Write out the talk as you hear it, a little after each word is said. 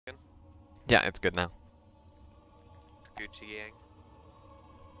Yeah, it's good now. Gucci gang.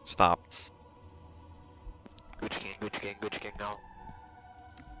 Stop. Gucci gang, Gucci gang, Gucci gang, no.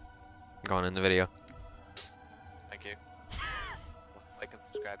 Going in the video. Thank you. Like and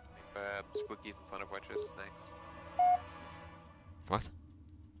subscribe to me for Spookies and Thunder Fortress. Thanks. What?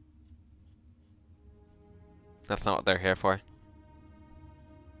 That's not what they're here for.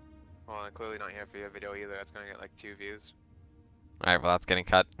 Well, I'm clearly not here for your video either. That's gonna get like 2 views. Alright, well that's getting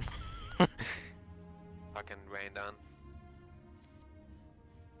cut. Fucking rained on.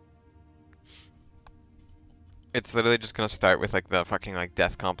 It's literally just gonna start with like the fucking like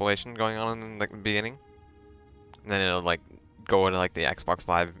death compilation going on in like the beginning. And then it'll like go into like the Xbox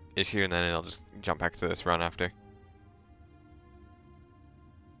Live issue and then it'll just jump back to this run after.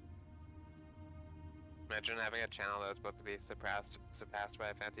 Imagine having a channel that was supposed to be surpassed by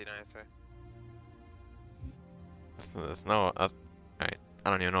a fancy dinosaur. That's no. Alright. I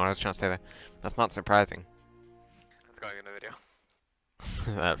don't even know what I was trying to say there. That's not surprising. That's going in the video.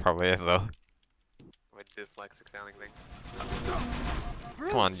 That probably is though. With dyslexic sounding thing.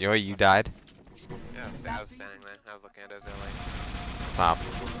 Come on, Joey, you died. Yeah, I was standing there. I was looking at it earlier. Stop.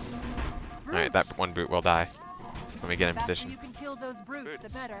 Alright, that one brute will die. Let me get in position. You can kill those brutes, the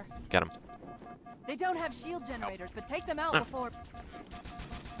better. Get him. They don't have shield generators, but take them out before.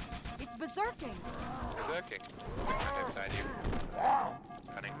 It's berserking. Berserking. Beside you.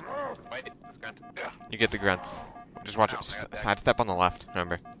 Running. Wait, it's grunt. You get the grunt. Just watch it. Sidestep on the left,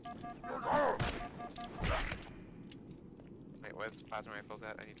 remember. Wait, where's the plasma rifles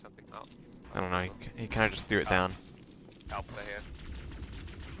at? I need something. Oh. I don't know, he kind of just threw it down. Help, they're here.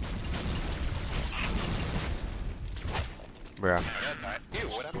 Bruh. Ew,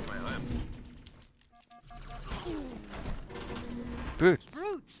 what happened to my lamp? Brutes.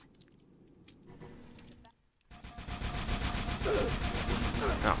 Brutes.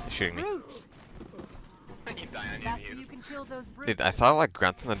 Oh, he's shooting me. Brutes. You die on your Faster you knees. can kill those brutes. Dude, I saw like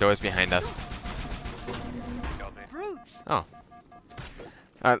grunts in the doors behind us. Killed me. Brutes. Oh.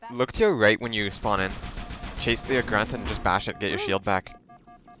 Look to your right when you spawn in. Chase the grunt and just bash it, get your shield back.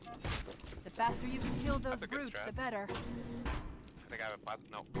 The faster you can kill those That's a good brutes, strat. the better. I think I have a plasma.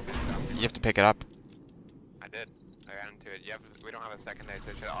 No. You have to pick it up. I did. I ran into it. We don't have a secondary, so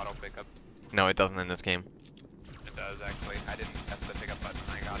it should auto pick up. No, it doesn't in this game. It does actually. I didn't test the pickup button.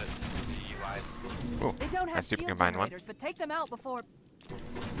 I got it. You lied. Ooh, They don't I have super shield combined one. generators, but take them out before.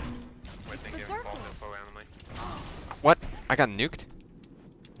 We're thinking Berserker. false info randomly. What? I got nuked?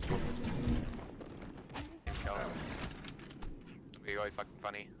 Kill him. It'd be really fucking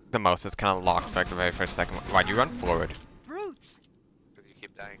funny. The mouse is kind of locked for like the very first second. Why'd you run forward? Brutes. Because you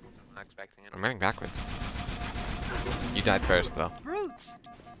keep dying. I'm not expecting it. I'm running backwards. You died first though. Brutes.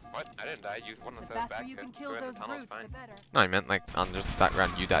 What? I didn't die. You one The of us faster back. you can kill We're in those the tunnels, brutes, fine. the better. No, I meant like on just that run,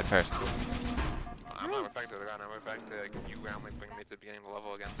 you died first. I'm not referring to the ground. I'm referring to like, you randomly bringing me to the beginning of the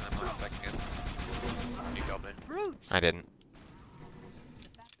level again. And I'm not expecting it. You killed me. Brutes. I didn't.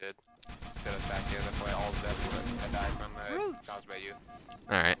 Did. Set us back here. That's why all the deaths I died from Brutes. caused by you.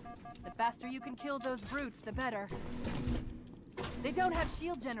 Alright. The faster you can kill those brutes, the better. They don't have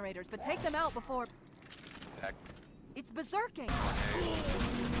shield generators, but take them out before. Back. It's berserking. Okay.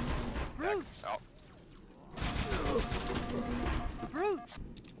 Brutes. Oh. Brutes.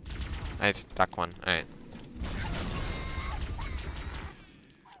 I stuck one. Alright.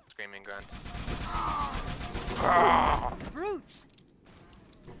 Screaming grunt. Brutes.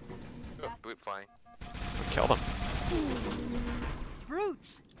 Ooh, boot flying. Killed him.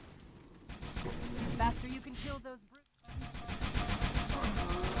 Brutes. The faster you can kill those brutes.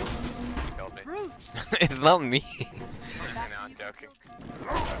 You killed me. Brutes. It's not me. No, I'm joking.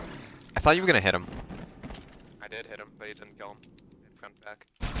 I thought you were gonna hit him. I did hit him, but he didn't kill him. In front back.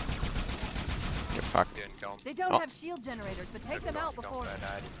 Get fucked. Didn't kill him. They don't Oh. have shield generators, but take them out before. I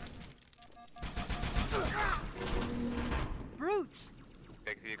died. Brutes.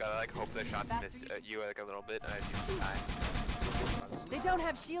 Because you gotta like hope the shots miss you like a little bit as you die. They don't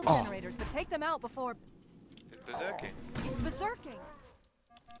have shield Oh. generators, but take them out before. It's berserking. It's berserking.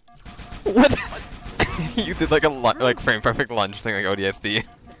 What? You did like a like frame perfect lunge thing like ODSD.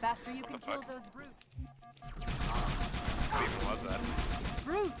 The faster you can the kill fuck? those brutes. What even was that?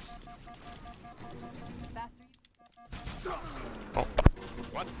 Brutes. The faster you Oh.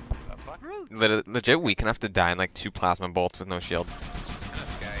 What the fuck? brutes. Legit weak enough to die in like 2 plasma bolts with no shield.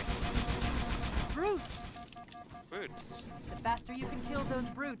 This guy. Brutes. Boots. The faster you can kill those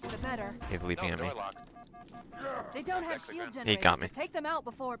brutes, the better. He's leaping No, at me. door locked. They don't have Back to the shield ground. generators. He got me. But take them out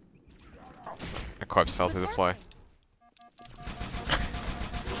before. A corpse fell through the floor.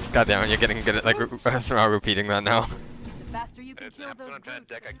 God damn it, you're getting good at like somehow repeating that now. The faster you can kill I'm those trying to brutes.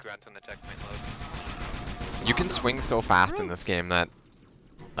 deck a grunt on the checkpoint load. You can swing so fast in this game that,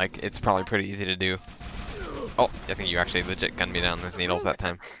 like, it's probably pretty easy to do. Oh, I think you actually legit gunned me down those needles that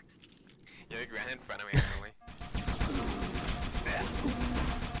time. Yeah, you ran in front of me actually.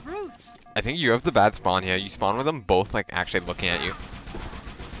 Brutes. I think you have the bad spawn here. You spawn with them both, like, actually looking at you.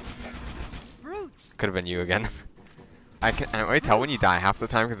 Brutes. Could have been you again. I can already tell when you die half the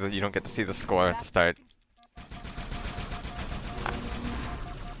time because you don't get to see the score at the start.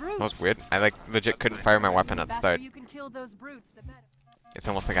 That was weird. I like legit couldn't fire my weapon at the start. You can kill those brutes, the better. It's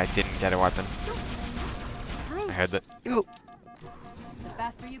almost like I didn't get a weapon. I heard that. The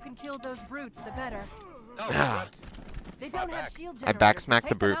faster you can kill those brutes, the better. Ah. They don't have shield I generators. backsmacked the Take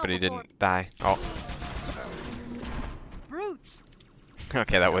them brute, out but he before- didn't die. Oh. Brutes.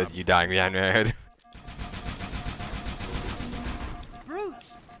 Okay, that was you dying behind my head.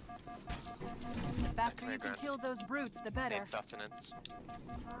 Brutes. The faster Come you can here, kill those brutes, the better. Need sustenance.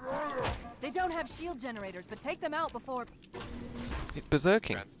 They don't have shield generators, but take them out before. He's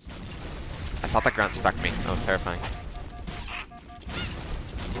berserking. Grunts. I thought that grunt stuck me. That was terrifying.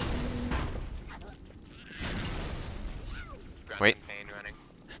 Grunts Wait. in pain running.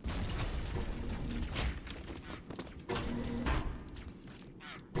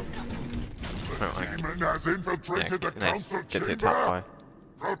 Oh, I- Demon has infiltrated the nice. council Get to your chamber. top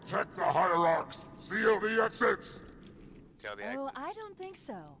floor. Protect the hierarchs. Seal the exits. See how the Oh, I don't think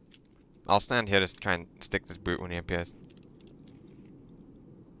so. I'll stand here to try and stick this brute when he appears.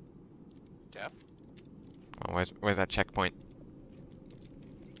 Jeff? Oh, where's that checkpoint?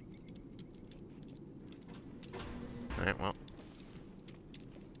 Alright, well.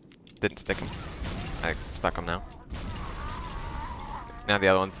 Didn't stick him. I stuck him now. Now the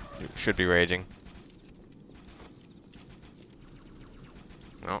other ones should be raging.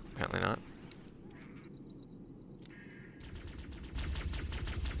 No, apparently not.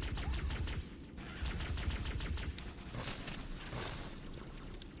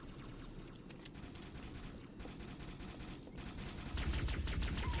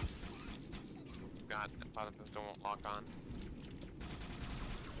 God, the bottom pistol won't lock on.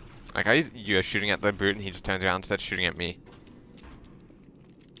 Like how you're shooting at the brute and he just turns around instead of shooting at me.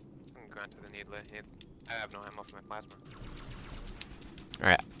 Grunt to the needler. I have no ammo for my plasma.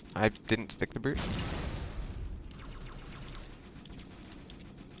 Alright, I didn't stick the brute.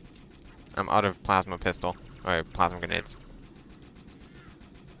 I'm out of plasma pistol. Or plasma grenades.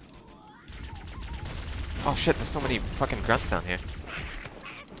 Oh shit, there's so many fucking grunts down here.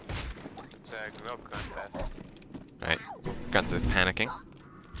 It's a real grunt fest. Alright, grunts are panicking.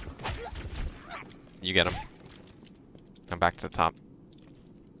 You get him. Come back to the top.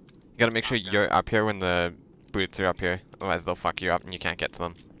 You gotta make sure you're up here when the brutes are up here, otherwise they'll fuck you up and you can't get to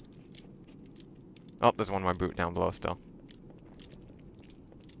them. Oh, there's one more brute down below still.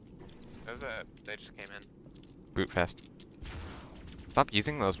 They just came in. Brute fest. Stop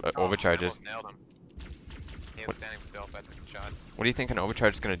using those I overcharges. almost nailed him. He was What- standing still, so I took the shot. What do you think an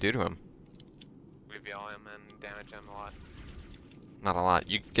overcharge is gonna do to him? Reveal him and damage him a lot. Not a lot.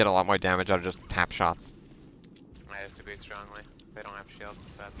 You get a lot more damage out of just tap shots. I disagree strongly. They don't have shields,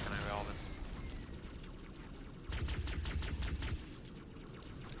 so that's kind of irrelevant.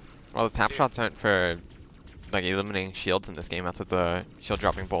 Well, the tap shots aren't for like eliminating shields in this game. That's what the shield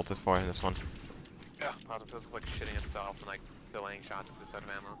dropping bolt is for in this one. Yeah, plasma pistol's like shitting itself and like delaying shots because it's out of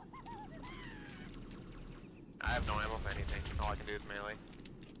ammo. I have no ammo for anything. All I can do is melee.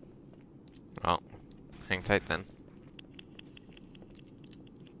 Well, hang tight then.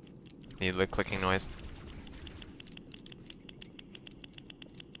 Need the clicking noise.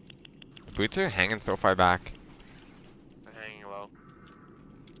 The boots are hanging so far back. I'm hanging low.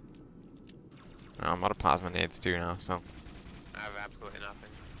 Oh, I'm out of plasma nades too now, so I have absolutely nothing.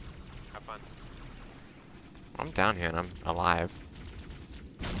 Have fun. I'm down here and I'm alive.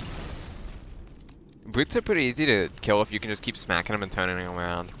 Brutes are pretty easy to kill if you can just keep smacking them and turning them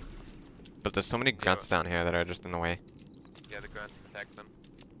around. But there's so many grunts down here that are just in the way. Yeah, the grunts protect them.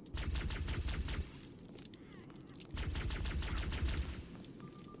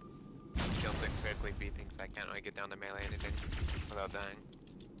 Shield 6 critically beeping, so I can't really get down to melee anything without dying.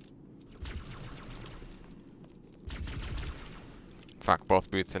 Fuck, both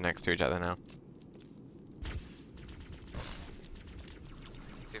boots are next to each other now.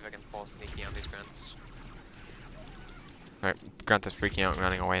 See if I can pull sneaky on these grunts. Alright, grunt is freaking out and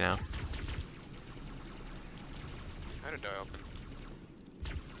running away now. How did door open?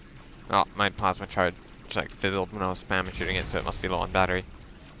 Oh, my plasma charge like fizzled when I was spamming shooting it, so it must be low on battery.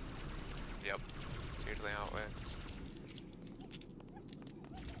 Yep. That's usually how it works.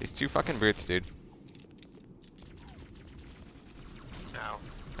 These two fucking brutes, dude.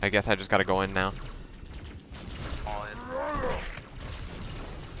 I guess I just gotta go in now. All in.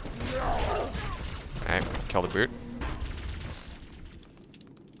 Alright, kill the brute.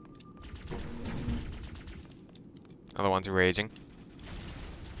 Other ones are raging.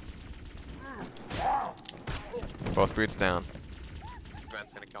 Both brutes down.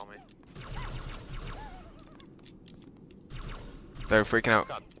 Grant's gonna kill me. They're freaking out.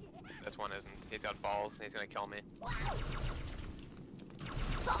 This one isn't. He's got balls and he's gonna kill me.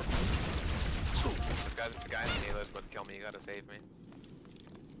 The guy in Halo's about to kill me. You gotta save me.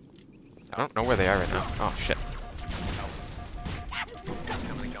 I don't know where they are right now. Oh shit. He's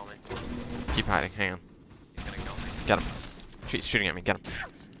gonna kill me. Keep hiding, hang on. He's gonna kill me. Get him. He's shooting at me, get him.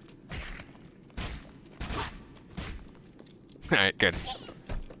 Alright, good.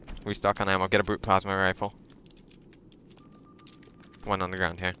 We stuck on ammo. Get a brute plasma rifle. One on the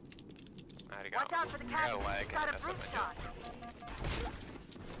ground here. Alright, he got him. I got a leg and that's what I do.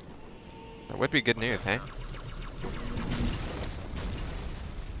 That would be good news, hey?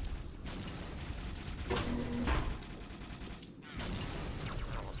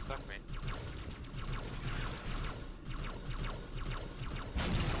 Almost stuck me.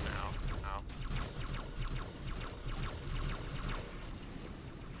 Ow. Ow.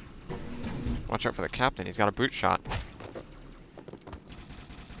 Watch out for the captain, he's got a brute shot.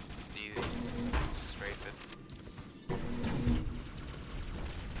 Easy. Strafe it.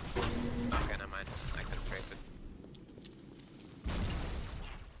 Okay, never mind. I can strafe it.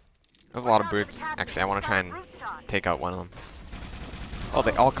 There's a lot of brutes. Actually, I want to try and take out one of them. Oh,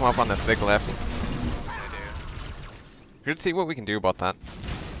 they all come up on this big lift. I do. We should see what we can do about that.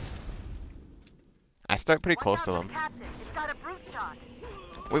 I start pretty close to them.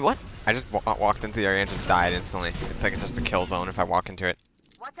 Wait, what? I just walked into the area and just died instantly. It's like just a kill zone if I walk into it.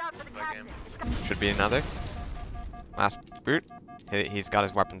 Should be another. Last brute. He's got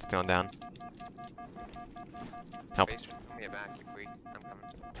his weapon still down. Help. Face should pull me back if we. I'm coming.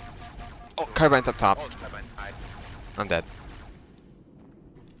 Oh, carbine's up top. Oh, carbine. Hide. I'm dead.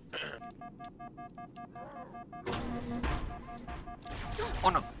 Oh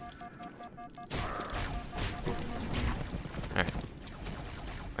no. Alright.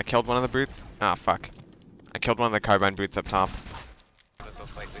 I killed one of the brutes. Ah, fuck. I killed one of the carbine brutes up top. This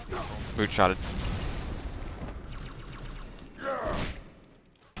looks like the people. Brute shotted. I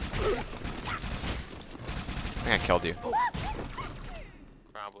think I killed you.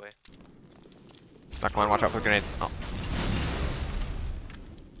 Probably. Stuck one, watch out for the grenade. Oh.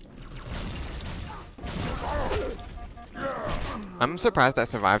 I'm surprised I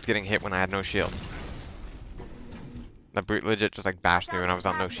survived getting hit when I had no shield. The brute legit just like bashed me when I was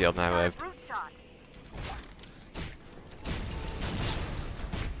on no shield and I lived.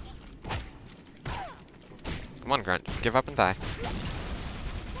 Come on, Grunt, just give up and die.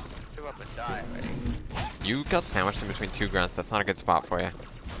 Give up and die already. You got sandwiched in between two grunts, that's not a good spot for you.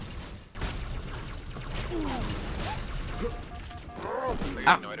 Like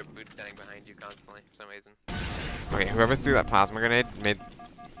Ah. annoyed of boots standing behind you constantly for some reason. Okay, whoever threw that plasma grenade made...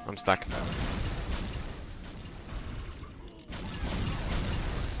 I'm stuck.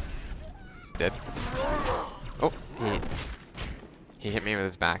 Dead. Oh, he hit me with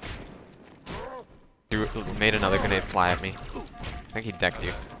his back. He made another grenade fly at me. I think he decked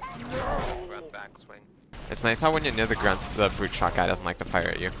you. Front back swing. It's nice how when you're near the grunts, the brute shot guy doesn't like to fire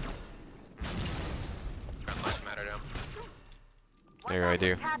at you. Front life matter to him. They really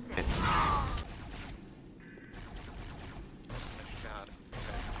do. God.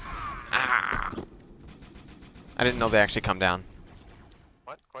 Ah! I didn't know they actually come down.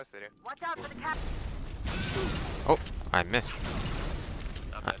 What? Of course they do. Oh, I missed.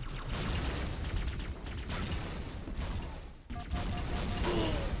 Not dead.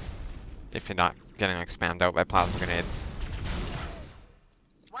 If you're not getting like spammed out by plasma grenades.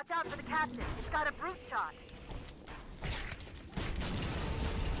 Watch out for the captain. He's got a brute shot.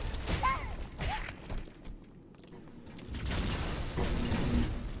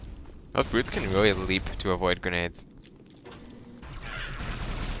 Those brutes can really leap to avoid grenades.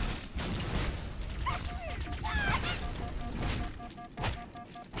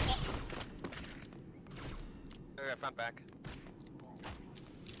 Okay, front back.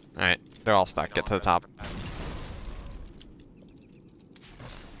 Alright, they're all stuck. Get to the top.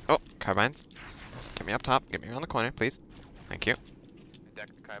 Oh, carbines. Get me up top. Get me around the corner, please. Thank you. Deck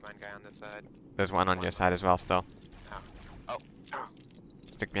the carbine guy on this side. There's one on your side as well still. Oh.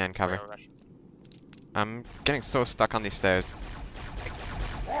 Stick behind cover. Arrow rush. I'm getting so stuck on these stairs.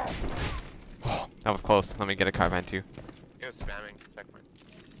 Oh, that was close. Let me get a carbine too. He was spamming checkpoint.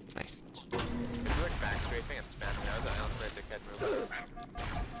 Nice. He's like back strafing and spamming. That was a dickhead move.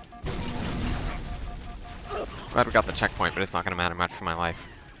 Glad we got the checkpoint, but it's not gonna matter much for my life.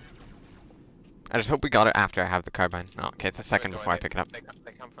 I just hope we got it after I have the carbine. Oh, okay, it's a second before I pick it up. They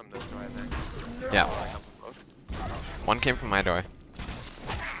come from this door, I think. Yeah. They come from both. One came from my door.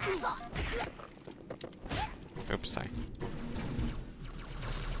 Oops, sorry.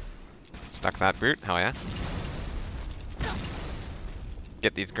 Stuck that brute, hell yeah.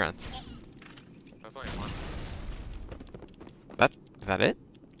 Get these grunts. That's only one. Is that it?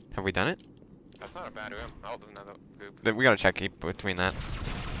 Have we done it? That's not a bad room. Oh, there's another group. We gotta check between that.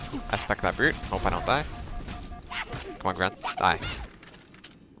 I stuck that brute. Hope I don't die. Come on, grunts. Die.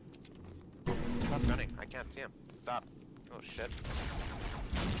 Stop running. I can't see him. Stop. Oh shit.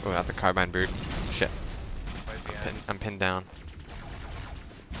 Oh, that's a carbine brute. Shit. Where's the end? I'm pinned down.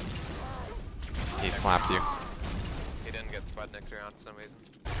 He slapped you. He didn't get Spudnicked around for some reason.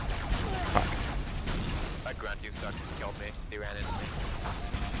 Fuck. That grunt you stuck killed me. He ran into me.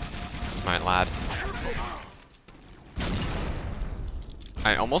 Smart lad.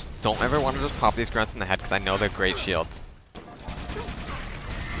 I almost don't ever want to just pop these grunts in the head because I know they're great shields.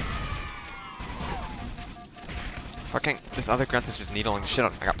 Fucking, this other grunt is just needling the shit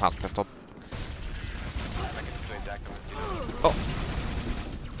out. I got popped pistol. I can just attack him if you don't. Oh!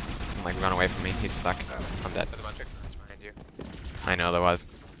 I'm like, run away from me. He's stuck. I'm dead. There's a bunch of grunts behind you. I know there was.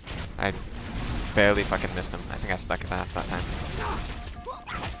 I barely fucking missed him. I think I stuck his ass that time.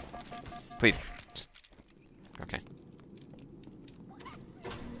 Please. Just... Okay.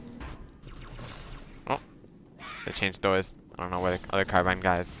 Oh. They changed doors. I don't know where the other carbine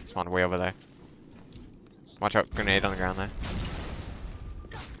guys spawned way over there. Watch out. Grenade on the ground there.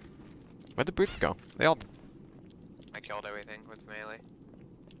 Where'd the boots go? They all... I killed everything with melee.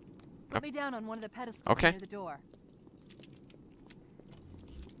 Put me down on one of the pedestals Okay. near the door.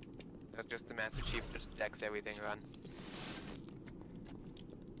 That's just the Master Chief just decks everything run.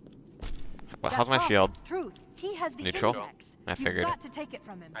 Well, how's my shield? Truth. He has the Neutral? index. I You've figured got to take it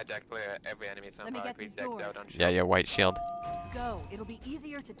from him. I deck clear every enemy Let me somehow. get If we these decked doors. out on shield. Yeah, your white shield. Go. It'll be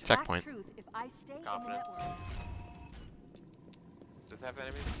easier to track Checkpoint. Truth if I stay in the Confidence. network. Does it have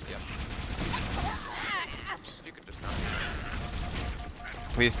enemies? Yep. You could just not.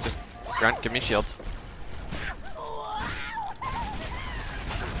 Please, just... Grunt, give me shields.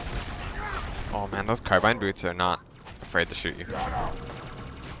 Oh man, those carbine boots are not afraid to shoot you.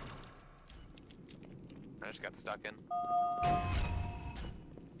 I just got stuck in.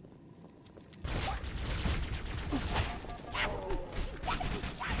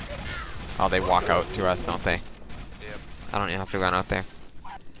 Oh, they walk out to us, don't they? Yep. I don't even have to run out there.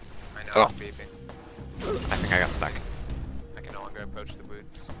 I know. Oh. I'm beeping. I think I got stuck. I can no longer approach the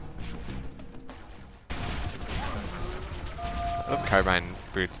boots. Those carbine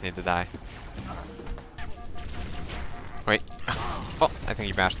boots need to die. Wait. Oh, I think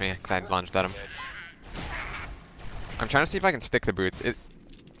he bashed me because I lunged at him. I'm trying to see if I can stick the boots.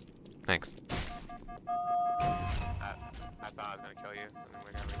 Thanks. I thought I was gonna kill you, and then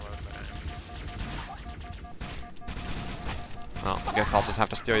we're gonna reload, but Well, I guess I'll just have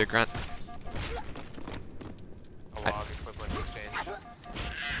to steal your grunt. a log equivalent exchange.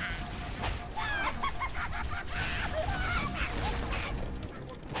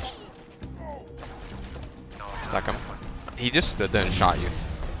 No, Stuck him. He just stood there and shot you.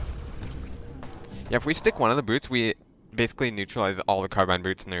 Yeah, if we stick one of the boots, we basically neutralize all the carbine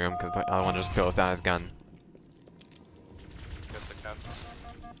boots in the room because the other one just throws down his gun. just the cuffs.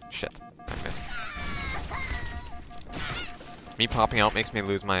 Shit, I missed. Me popping out makes me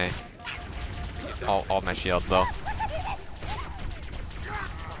lose my all my shield though.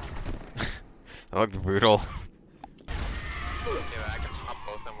 That looked brutal. Yeah, I can pop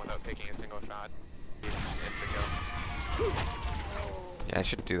both of them without taking a single shot. Insta-kill. Yeah, I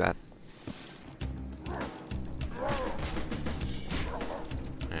should do that.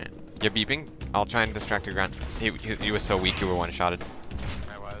 Alright. You're beeping? I'll try and distract your grunt. He was so weak you were one-shotted.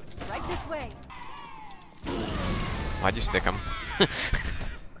 I was. Right this way. Why'd you stick him? It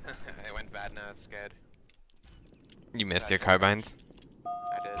went bad and I was scared. You missed your carbines?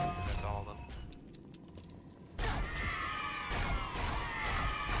 I did. I missed all of them.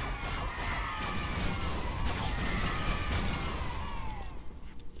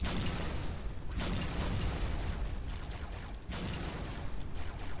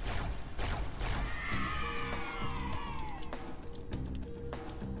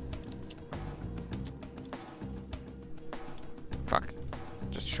 Fuck.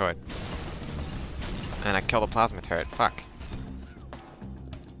 Just short. And I killed a plasma turret. Fuck.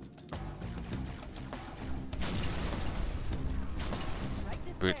 Right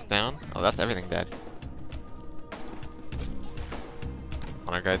this Boots way. down. Oh, that's everything dead.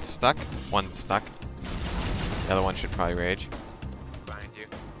 One of our guys stuck. One stuck. The other one should probably rage. Behind you.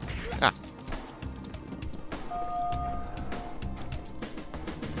 Ah.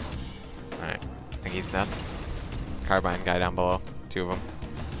 Alright. I think he's dead. Carbine guy down below. 2 of them.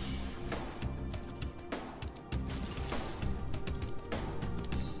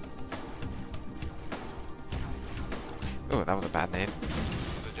 Oh, that was a bad nade.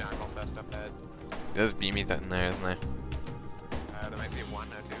 There's a jackal fest up ahead. There's beamies in there, isn't there? There might be 1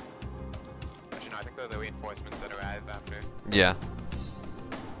 or 2. Actually, no, I think they're the reinforcements that arrive after. Yeah.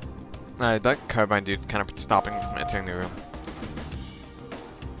 That carbine dude's kind of stopping me from entering the room.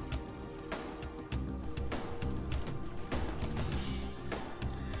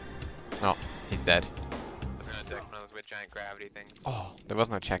 Oh, he's dead. I was gonna deck one of those with giant gravity things. Oh, there was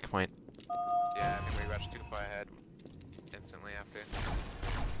no checkpoint. Yeah, I think we rushed too far ahead. Instantly after.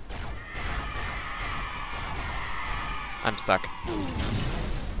 I'm stuck.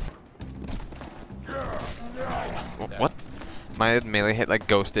 What? My melee hit like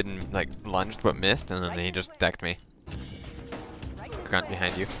ghosted and like lunged but missed, and then he just decked me. Grunt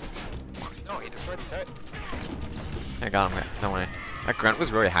behind you. No, he destroyed the turret. I got him. No way. That grunt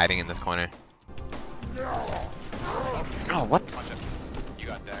was really hiding in this corner. Oh, what? Watch him. You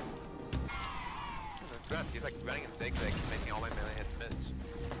got decked. Grunt, he's like running in zigzags, making all my melee hits miss.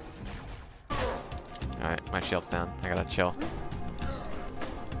 Alright, my shield's down. I gotta chill.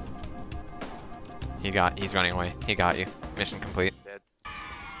 He's running away. He got you. Mission complete. Dead.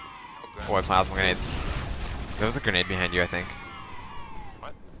 Boy, plasma grenade. There was a grenade behind you, I think.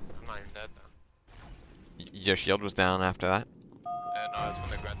 What? I'm not even dead though. Your shield was down after that. No, that's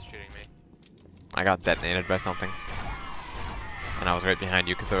when the grunt's shooting me. I got detonated by something. And I was right behind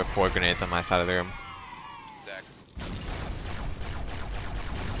you because there were 4 grenades on my side of the room. Deck.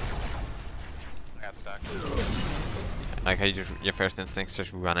 I got stuck. Like how your first instincts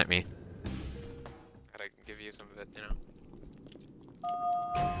just run at me. Gotta give you some of it, you know.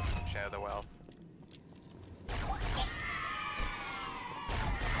 Share the wealth.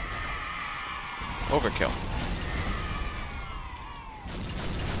 Overkill.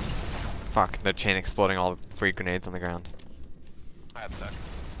 Fuck, the chain exploding all the free grenades on the ground. I got stuck.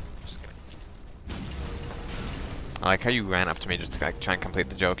 Just kidding. I like how you ran up to me just to like, try and complete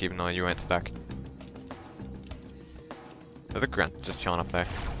the joke even though you weren't stuck. There's a grunt just chilling up there.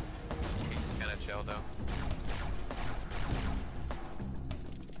 Kinda chill though.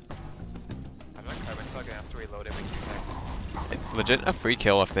 I'm not carbon plug, I have to reload every 2 seconds. It's legit a free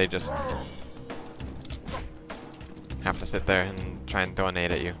kill if they just have to sit there and try and throw a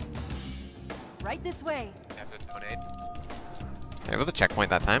nade at you. Right this way. I have to donate. There was a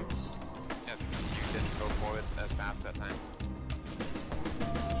checkpoint that time. Yes, you didn't go forward as fast that time.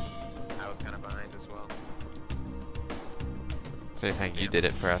 I was kind of behind as well. So you're saying you did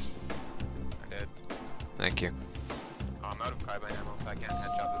it for us. I did. Thank you. Oh, I'm out of carbine ammo, so I can't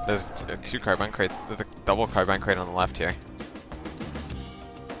headshot this. There's 2 carbine crates. There's a double carbine crate on the left here.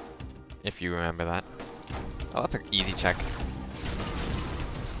 If you remember that. Oh, that's an easy check.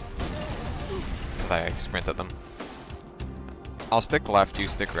 I sprint at them. I'll stick left, you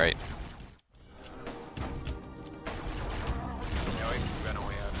stick right.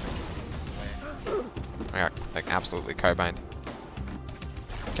 I got like absolutely carbined.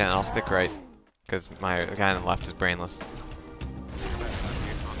 Okay, I'll stick right, because my guy on the left is brainless.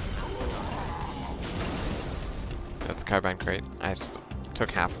 That's the carbine crate. I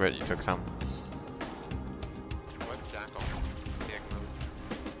took half of it, you took some. What's Jackal? Dick move.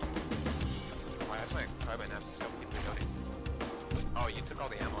 Why does my carbine have to still keep reloading? Oh, you took all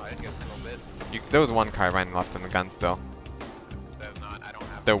the ammo, I didn't get a single bit. There was 1 carbine left in the gun still. There's not, I don't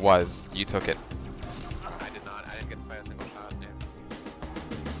have There was. You took it. I did not, I didn't get to fire a single shot. Yeah.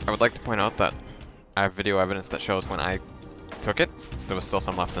 I would like to point out that I have video evidence that shows when I took it, there was still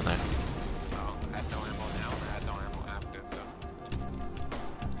some left in there. Oh, I had no ammo now, and I had no ammo after, so.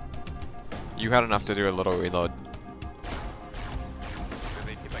 You had enough to do a little reload. Did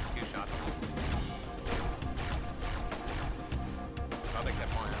they keep like 2 shots on this? I thought they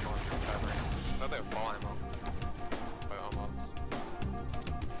kept more ammo in the carbine. I thought they were full ammo. But almost.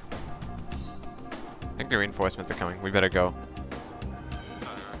 I think the reinforcements are coming. We better go.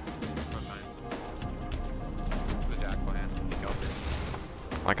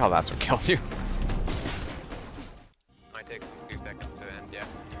 I like how that's what kills you. Might take 2 seconds to end, yeah.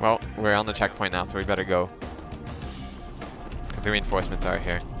 Well, we're on the checkpoint now, so we better go. Because the reinforcements are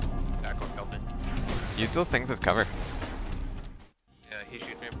here. Jackal killed me. Use those things as cover. Yeah, he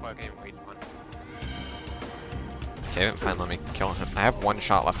shoots me before I can even reach one. Okay, fine, let me kill him. I have 1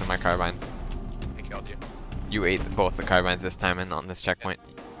 shot left in my carbine. He killed you. You ate both the carbines this time and on this checkpoint.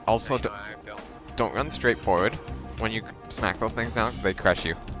 Also, I know, I killed. don't run straight forward when you smack those things down because they crush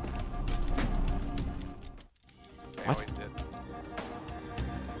you. They What? always did.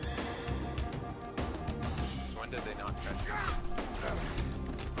 So when did they not catch you?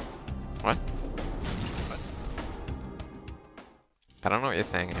 What? I don't know what you're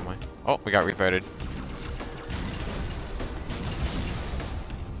saying anymore. Oh, we got reverted.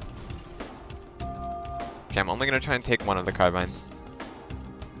 Okay, I'm only gonna try and take one of the carbines.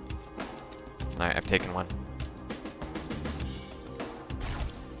 Alright, I've taken one.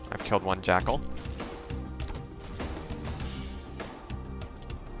 I've killed one jackal.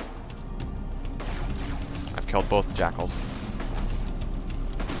 I've killed both jackals.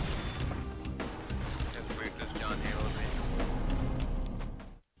 This brute just John Halo'd me.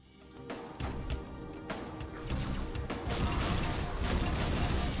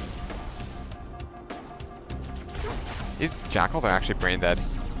 These jackals are actually brain dead.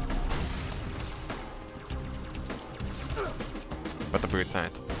 But the brutes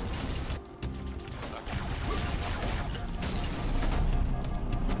aren't.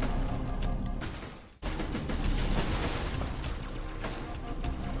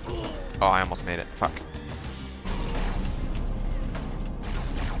 Oh, I almost made it. Fuck.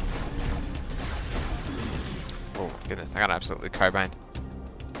 Oh, goodness. I got absolutely carbine.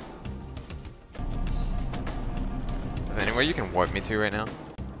 Is there anywhere you can warp me to right now?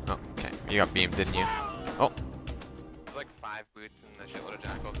 Oh, okay. You got beamed, didn't you? Oh. There's like 5 boots and a shitload of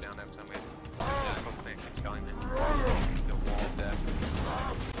jackals down there for some reason. The jackals thing keeps killing me. The wall of death.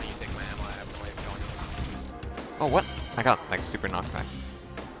 When you take my ammo, I have no way of killing them. Oh, what? I got, like, super knockback.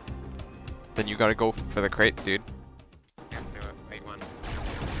 Then you gotta go for the crate, dude. Let's do it. Wait one.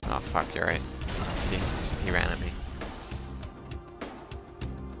 Oh, fuck, you're right. He ran at me.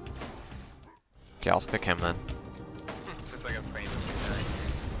 Okay, I'll stick him then. It's just like a famous guy.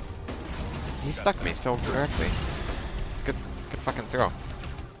 He stuck me so directly. It's a good fucking throw.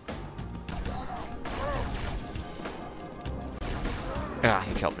 Ah,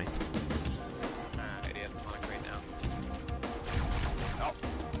 he killed me. Ah, idiot. On a crate now. Oh,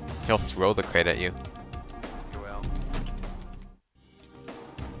 He'll throw the crate at you. you will.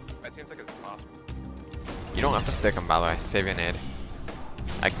 That seems like it's possible. You don't have to stick him, by the way. Save your nade.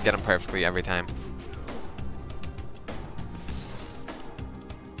 I can get him perfectly every time.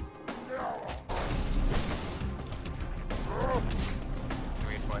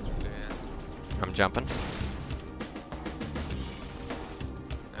 Reinforcements are in. I'm jumping.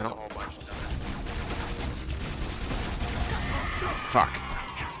 There's a whole bunch down Fuck.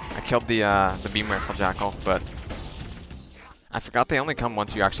 I killed the beam rifle jackal, but I forgot they only come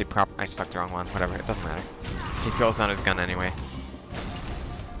once you actually I stuck the wrong one. Whatever, it doesn't matter. He throws down his gun anyway.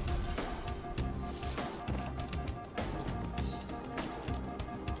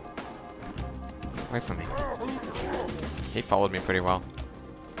 Away from me. He followed me pretty well.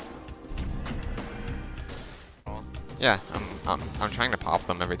 there. Yeah, I'm trying to pop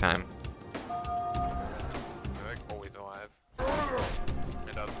them every time. They're like always alive.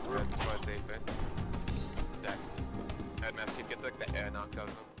 It does good, so I save it. Decked. Headmaster, you get like the air knocked out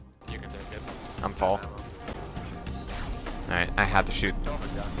of them. You can take it. I'm full. Ammo. Alright, I had to shoot. Holy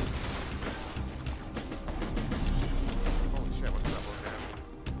shit, what's up over there?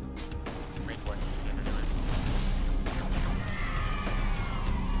 Reinforcements are doing.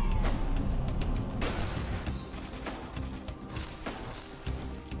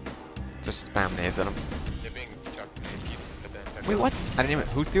 Just spam nades at him. They're being chucked in pieces, but then Wait, what? I didn't even.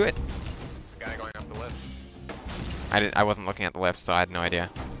 Who threw it? guy going up the lift. I wasn't looking at the lift, so I had no idea.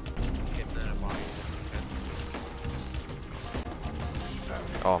 Hitting in a body.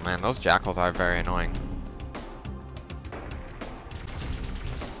 Oh man, those jackals are very annoying.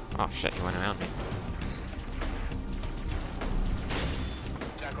 Oh shit, he went around me.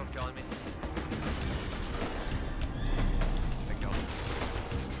 Jackal's killing me. They killed him.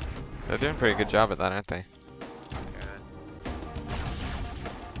 They're doing a pretty good job at that, aren't they? Okay.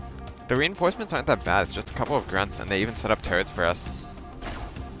 The reinforcements aren't that bad, it's just a couple of grunts, and they even set up turrets for us.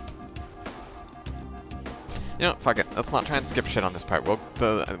 You know, fuck it, let's not try and skip shit on this part.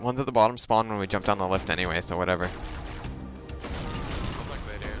 The ones at the bottom spawn when we jump down the lift anyway, so whatever. Looks like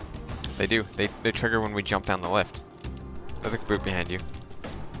they do. They do. They trigger when we jump down the lift. There's a boot behind you.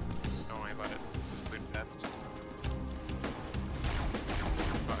 Don't worry about it. Food test.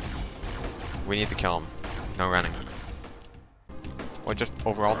 We need to kill him. No running. Or just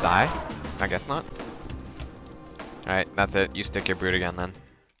overall die? I guess not. Alright, that's it. You stick your brute again then.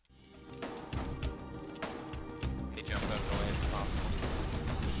 He jumped out of the way as possible.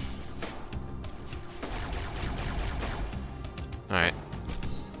 Alright.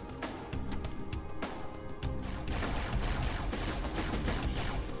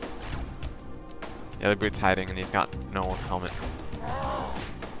 The other brute's hiding and he's got no helmet.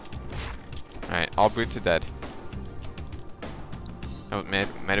 Alright, all brutes are dead. Oh, might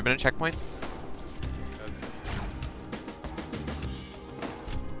have been a checkpoint?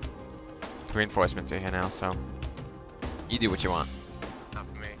 Reinforcements are here now, so you do what you want. Not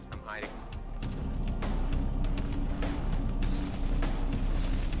for me. I'm hiding.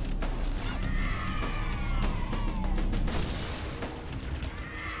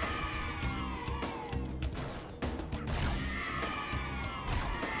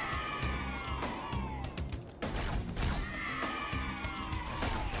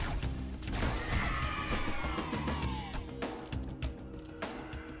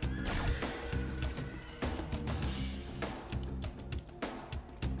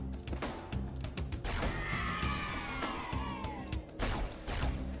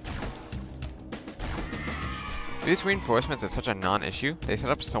 These reinforcements are such a non-issue. They set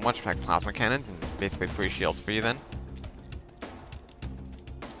up so much like plasma cannons and basically free shields for you then.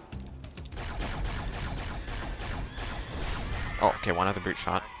 Oh, okay, one has a brute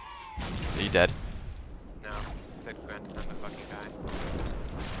shot. Are you dead? No. I said Grant's not the fucking guy.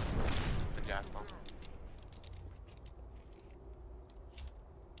 The jackal.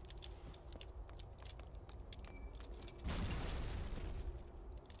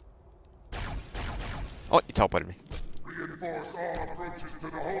 Oh, you teleported me. Reinforce all approaches to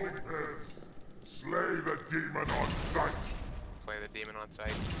the holding pens. Slay the demon on sight. Slay the demon on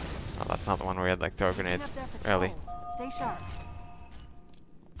sight. Oh, that's not the one where we had like throw Clean grenades up their early. patrols. Stay sharp.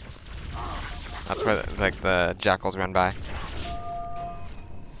 That's where like the jackals run by.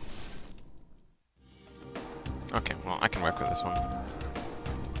 Okay, well I can work with this one.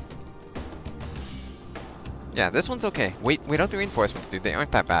 Yeah, this one's okay. Wait out the reinforcements, dude. They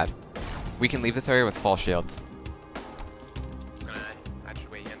aren't that bad. We can leave this area with full shields. I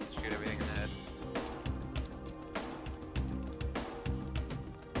just wait and shoot everything in the head.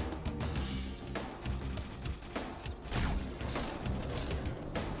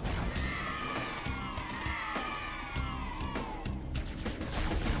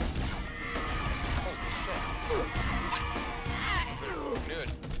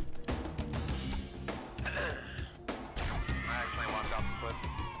 Dude. I accidentally walked off the cliff.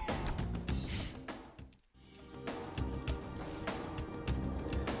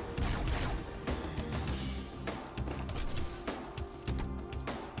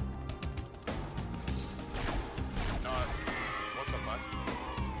 What the fuck?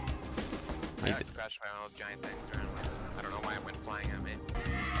 I got crushed by one of those giant things around me. I don't know why it went flying at me.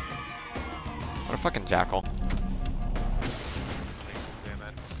 What a fucking jackal. Yeah,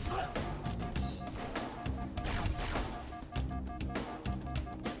 man.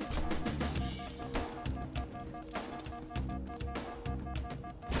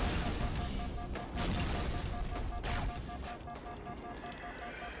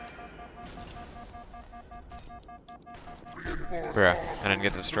 Reinforce Bruh, all I didn't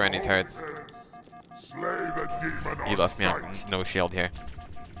get to destroy any turrets. Slay the demon You on left me sight. on no shield here.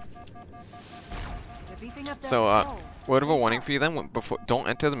 They're beefing up their So, patrols. word of a Stay warning sharp. for you then, before, don't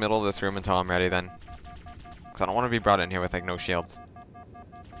enter the middle of this room until I'm ready then. Because I don't want to be brought in here with like no shields.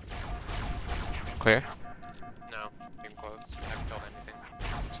 Clear? No, came close. I haven't killed anything.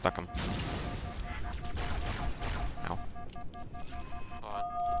 Stuck him. Ow. Hold on.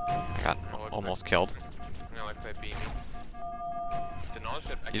 I got almost killed. I'm gonna let that beat me. The knowledge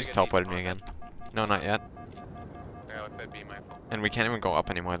that I You could just get teleported decent me on again. No, not yet. that. Yeah, let that be my fault. And we can't even go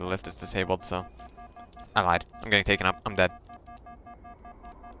up anymore. The lift is disabled, so... I lied. I'm getting taken up. I'm dead.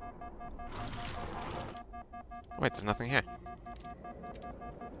 Wait, there's nothing here.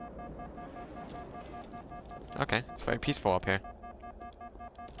 Okay, it's very peaceful up here.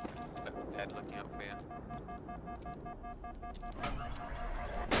 Head looking out for you.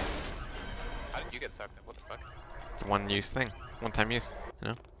 How did you get sucked up? What the fuck? It's a one-use thing. One-time use, you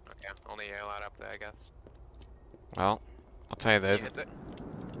know? Okay, only you're allowed up there, I guess. Well, I'll tell you Can there's... you hit the...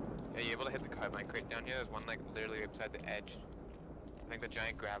 Are you able to hit the carbine crate down here? There's one like literally beside the edge. I think the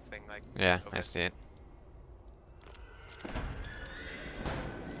giant grab thing like... Yeah, over. I see it.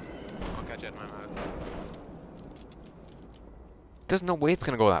 I'll catch it in my mouth. There's no way it's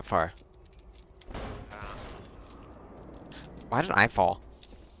gonna go that far. I don't know. Why did I fall?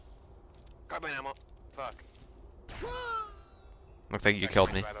 Carbine ammo! Fuck. Looks like you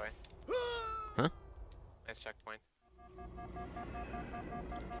killed me. By the way. Huh? Nice checkpoint.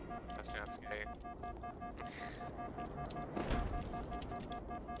 That's just scary.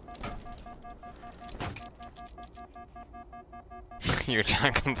 You're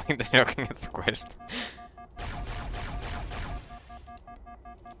trying to complete the joke and get squished.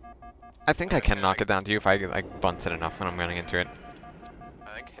 I think I can knock it down to you if I like bunts it enough when I'm running into it.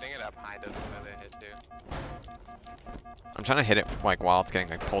 I think hitting it up high doesn't really hit too. I'm trying to hit it like while it's getting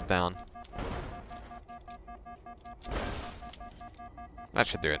like pulled down. That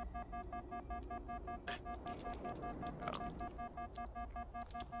should do it.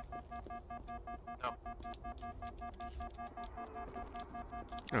 No.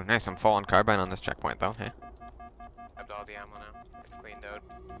 Oh, nice. I'm full on carbine on this checkpoint though. Hey. Grabbed all the ammo now. It's cleaned out.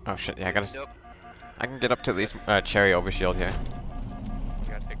 Oh shit. Yeah, I gotta. Nope. I can get up to at least cherry overshield here.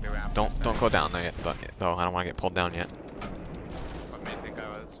 You gotta take the raptor. Don't go down there yet, though. I don't want to get pulled down yet. What made you think I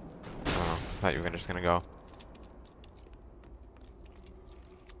was? Oh, I thought you were just gonna go.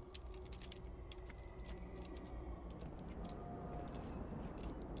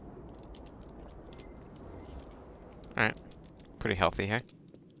 Alright. Pretty healthy here.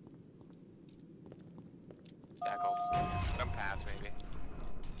 Jackals. Come past maybe.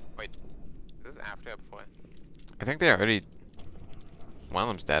 Wait. Is this after or before? I think they already... One of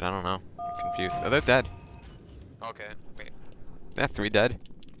them's dead. I don't know. I'm confused. Oh, they're dead. Okay. Wait. They're 3 dead.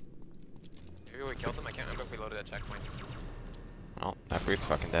 Maybe we killed them? I can't remember if we loaded that checkpoint. Well, that brute's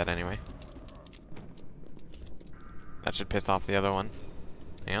fucking dead anyway. That should piss off the other one.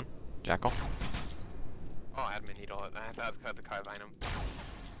 Hang on. Jackal. Oh, I had my needle. I thought I was cut the carbine him.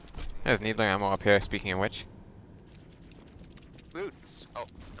 There's needler ammo up here, speaking of which. Boots. Oh,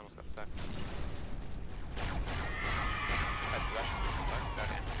 I almost got stuck.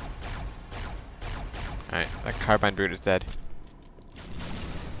 Alright, that carbine brute is dead.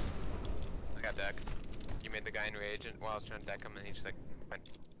 I got deck. You made the guy in reagent while I was trying to deck him, and he just like went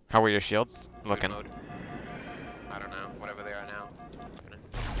How were your shields boot looking? mode. I don't know. Whatever they are now.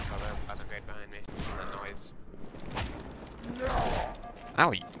 Oh, that was great behind me. That noise.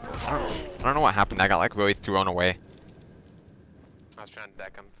 Owie. I don't know what happened. I got like really thrown away. I was trying to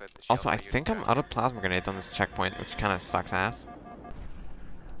deck him for the shield. Also, I but you think I'm grabbed out me. of plasma grenades on this checkpoint, which kind of sucks ass.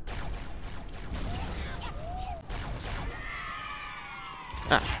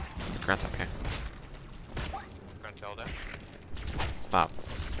 Ah, there's a grunt up here. Gruntilda. Stop.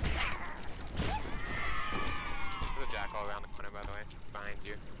 There's a jackal around the corner, by the way, behind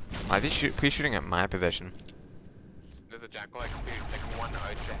you. Why is he pre-shooting at my position? There's a jackal like 1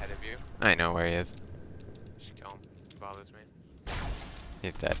 arch ahead of you. I know where he is. You should kill him. It bothers me.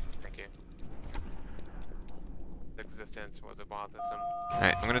 He's dead. Thank you. The existence was a bothersome.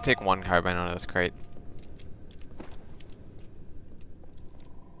 Alright, I'm gonna take 1 carbine out of this crate.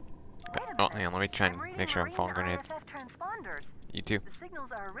 Oh, hang on, let me try and make sure I'm falling grenades. ISF transponders. You too. The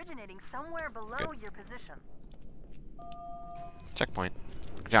signals are originating somewhere below Good. your position. Checkpoint.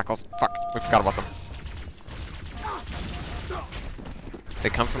 Jackals. Fuck, we forgot about them. They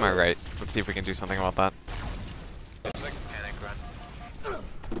come from my right. Let's see if we can do something about that. It's like a panic run.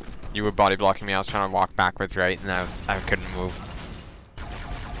 You were body blocking me. I was trying to walk backwards, right, and I couldn't move.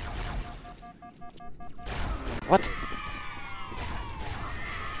 What?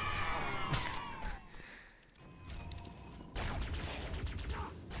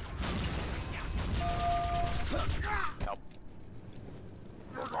 Help.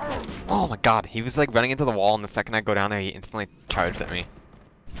 Oh my god, he was like running into the wall, and the second I go down there, he instantly charged at me.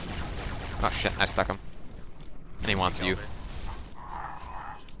 Oh shit, I stuck him. And he wants you.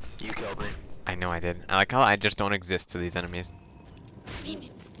 You killed me. I know I did. I like how I just don't exist to these enemies.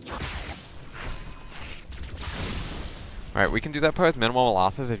 Alright, we can do that part with minimal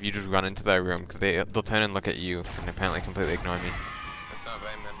losses if you just run into their room, because they'll turn and look at you, and apparently completely ignore me. It's not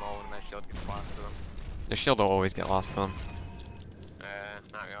very minimal when my shield gets lost to them. The shield will always get lost to them.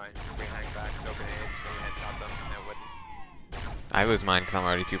 Not really. If we hang back, no grenades, when we headshot them, it wouldn't. I lose mine because I'm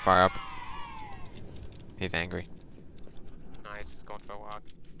already too far up. He's angry. No, he's just going for a walk.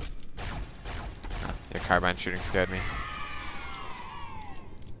 Your carbine shooting scared me.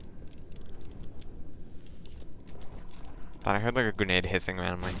 Thought I heard like a grenade hissing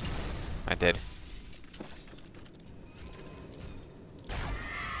randomly. I did.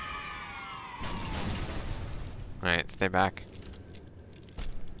 Alright, stay back.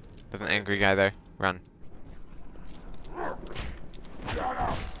 There's an angry guy there. Run. I don't know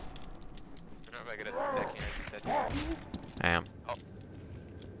if I get a decking, I just said. I am. Oh.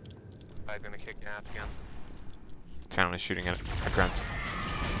 I was gonna kick your ass again. Finally shooting at a grunt. It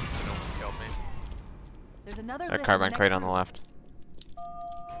almost killed me. There's another A lift in carbine the crate next on the room. left.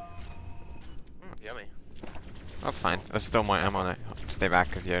 Yummy. That's fine. There's still more ammo there. Stay back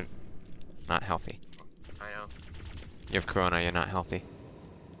because you're not healthy. I know. You have corona, you're not healthy.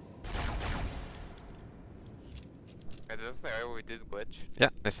 Is this the area where we did the glitch? Yeah,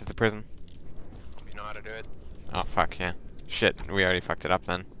 this is the prison. You know how to do it? Oh fuck, yeah. Shit, we already fucked it up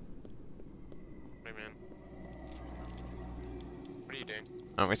then.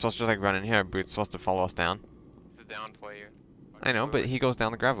 Aren't we supposed to just like run in here? Brute's supposed to follow us down. It's a down for you. I know, but he goes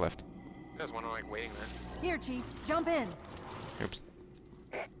down the grav lift. There's one like waiting there. Here, Chief. Jump in. Oops.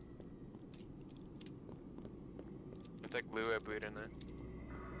 It's like Lua boot in there.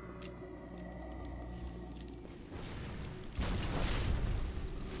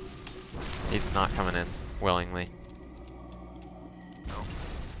 He's not coming in willingly. No.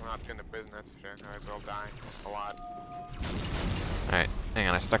 We're not in the prison, that's for sure. Might as well die a lot. Alright, hang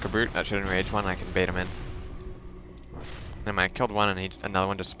on, I stuck a brute. That should enrage one. I can bait him in. And I killed one and another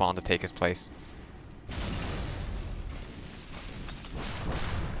one just spawned to take his place.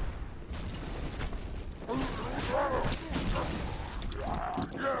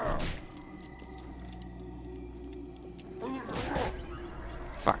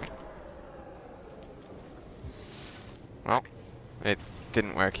 Fuck. Well, it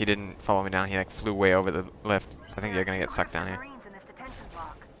didn't work. He didn't follow me down. He like flew way over the lift. I think you're gonna get sucked down here.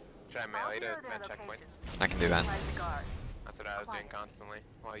 Try melee to defend checkpoints. I can do that. That's what I was doing constantly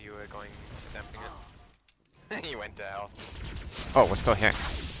while you were going attempting it. You went to hell. Oh, we're still here.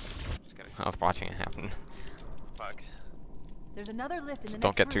 Just kidding. I was watching it happen. Fuck. There's another lift in Just the don't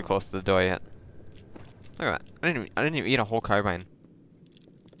next get too room. close to the door yet. Look at that. I didn't even eat a whole carbine.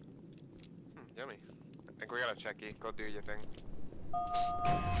 Yummy. I think we got a checky. Go do your thing.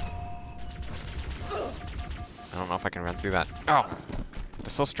 I don't know if I can run through that. Oh! They're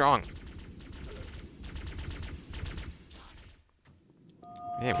so strong.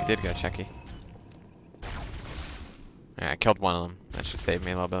 Yeah, we did get a checky. Alright, I killed one of them. That should save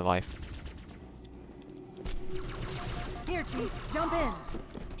me a little bit of life. Here, Chief. Jump in.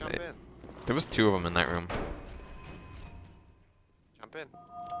 Jump in. There was two of them in that room. Jump in.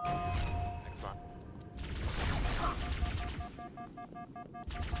 Xbox.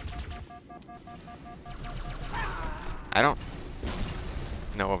 I don't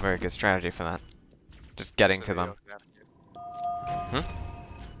know a very good strategy for that. Just getting to them. Huh?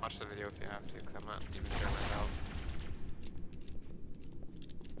 Watch the video if you have to, because I'm not even sure myself.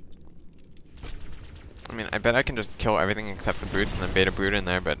 I mean, I bet I can just kill everything except the brutes and then bait a brute in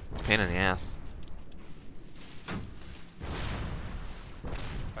there, but it's a pain in the ass.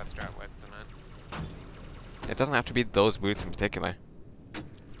 Best strat width tonight. It doesn't have to be those brutes in particular.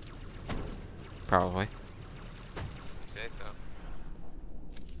 Probably. Say so.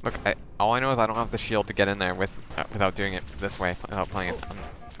 Look, all I know is I don't have the shield to get in there with without doing it this way, without playing it.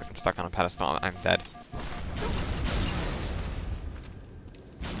 I'm stuck on a pedestal. I'm dead.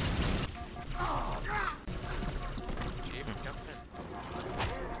 Chief, jump in.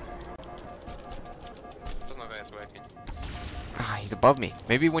 Doesn't look like it's working. Ah, he's above me.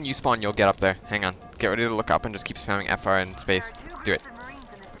 Maybe when you spawn, you'll get up there. Hang on. Get ready to look up and just keep spamming FR and space. Do it.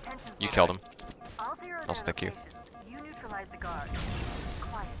 You killed him. I'll stick you. You neutralize the guard.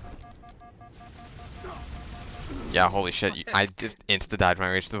 Quietly. Yeah, holy shit. I just insta-died when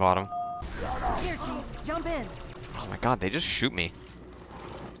I reached the bottom. Here, Chief. Jump in. Oh my god, they just shoot me.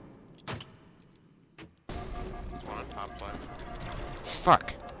 There's one on top left.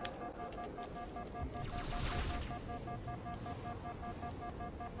 Fuck.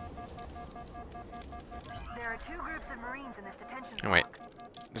 There are 2 groups of Marines in this detention Oh, wait. block.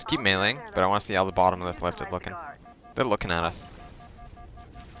 Just keep meleeing, but I want to see how the bottom of this lift is looking. They're looking at us.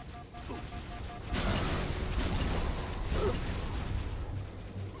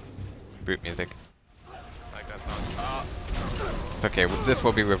 Brute music. Like that song. Oh, It's okay, this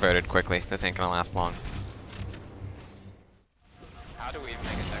will be reverted quickly. This ain't gonna last long. how do we even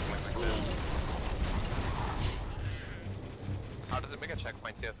make a checkpoint like this? How does it make a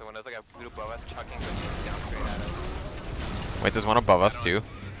checkpoint CS when there's like a blue above us chucking the down straight at us? Wait, there's one above us too?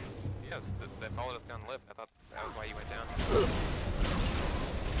 Yes, they followed us down the lift. I thought that was why you went down.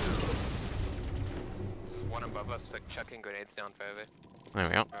 There's one above us like chucking grenades down further. There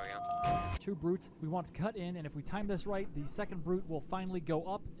we go. There we go. 2 brutes. We want to cut in, and if we time this right, the second brute will finally go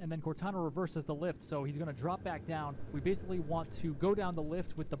up, and then Cortana reverses the lift, so he's going to drop back down. We basically want to go down the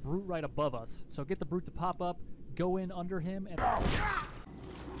lift with the brute right above us. So get the brute to pop up, go in under him, and...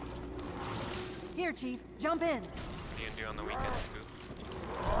 Here, Chief. Jump in. What do you do on the weekend, Scoop?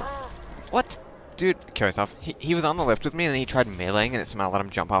 What? Dude, kill yourself. He was on the lift with me and then he tried meleeing and it somehow let him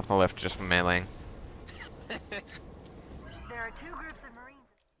jump off the lift just from meleeing. There are 2 groups of Marines.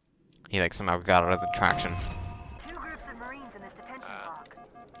 He like somehow got out of the traction. 2 groups of Marines in this detention block.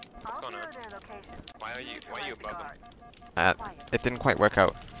 what's I'll going zero on? their location. Why are you Neutralize the above them? guards. It didn't quite work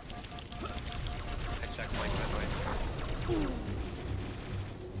out. Nice checkpoint, by the way.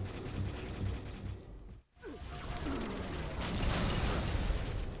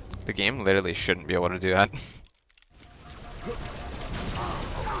 The game literally shouldn't be able to do that.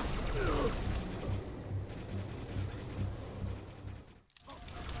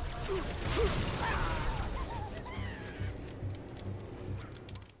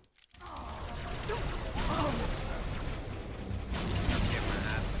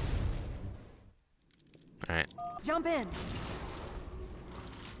 jump in.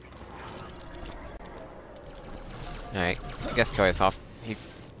 Alright, I guess kill yourself.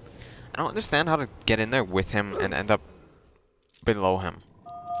 I don't understand how to get in there with him and end up below him.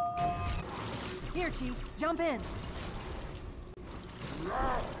 Here, Chief, jump in.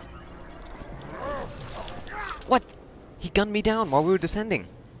 What? He gunned me down while we were descending.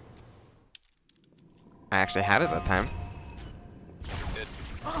 I actually had it that time.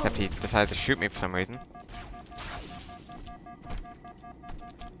 Except he decided to shoot me for some reason.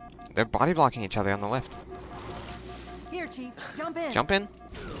 They're body blocking each other on the left. Here, Chief, jump in. Jump in.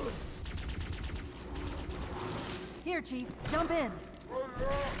 Here, Chief, jump in.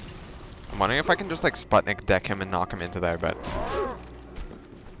 I'm wondering if I can just like Sputnik deck him and knock him into there, but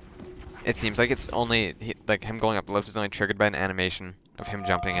it seems like it's only like him going up the lift is only triggered by an animation of him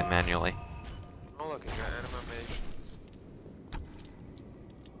jumping in manually. Oh look, you got animations.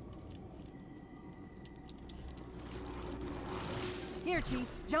 Here, Chief,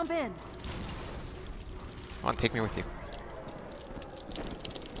 jump in. Come on, take me with you.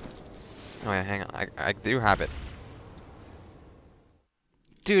 Oh yeah, hang on. I do have it.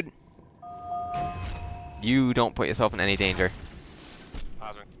 Dude. You don't put yourself in any danger.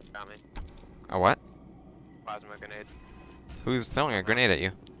 Plasma got me. A what? Plasma grenade. Who's throwing a grenade at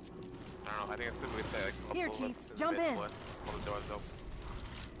you? I don't know, I think it's typically say like Here, multiple Chief, lifts to the jump mid in. floor while the door's open.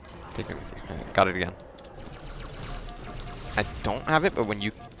 Take me with you. Alright, got it again. I don't have it, but when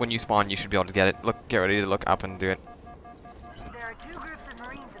you spawn, you should be able to get it. Look, get ready to look up and do it. There are 2 groups of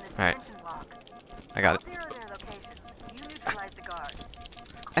Marines in this Alright. detention block. I got it. All 0 their locations. You neutralize the guards.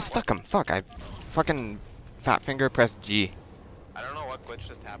 I stuck him. Fuck, I fucking fat finger pressed G. I don't know what glitch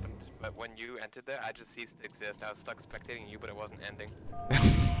just happened, but when you entered there, I just ceased to exist. I was stuck spectating you, but it wasn't ending.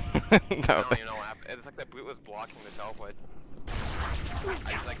 I don't even know what happened. It's like the brute was blocking the teleport.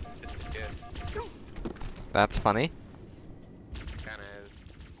 I just like disappeared. That's funny. Kinda is.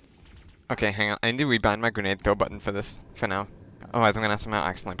 Okay, hang on. I need to rebind my grenade throw button for this for now. Otherwise, I'm gonna somehow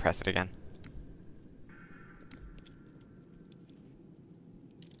accidentally press it again.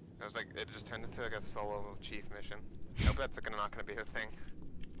 It was like, it just turned into like a solo chief mission. I hope that's not gonna be a thing.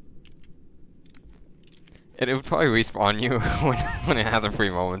 It would probably respawn you when it has a free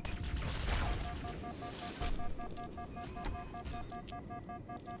moment.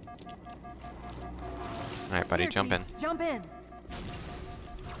 Alright, buddy, Here, jump Chief, in. Jump in.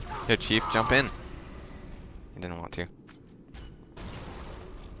 Here, Chief, jump in. He didn't want to.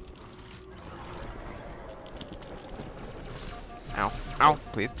 Ow. Ow,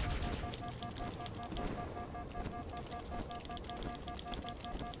 please.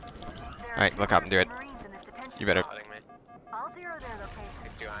 Alright, look up and do it. You better. Letting me. All 0 their locations.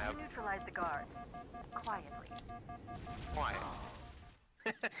 It's too high up. You neutralize the guards. Quietly. Why?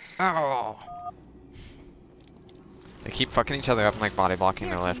 Oh. They keep fucking each other up and like body blocking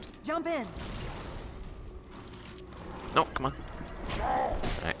Here, their left. Chief, jump in. No, come on.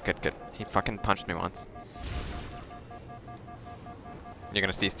 Alright, good, good. He fucking punched me once. You're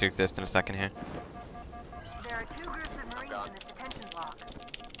gonna cease to exist in a second here. There are 2 groups of Marines in this detention block.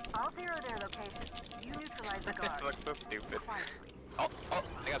 All 0 their locations. You neutralize the It guards. looks so stupid. Quietly. Oh,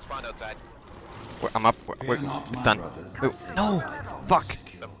 I got spawned outside. I'm up. It's done. Ooh, no! Fuck!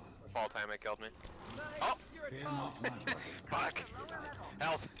 The fall time it killed me. Oh! Fuck!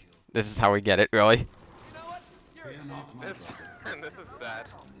 Help! This is how we get it, really. This is sad.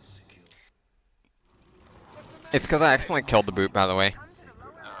 It's because I accidentally killed the boot, by the way.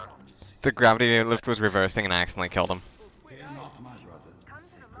 The gravity lift was reversing and I accidentally killed him. You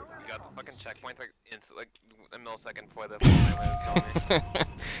got the fucking checkpoint like like a millisecond before the fall time was killing me.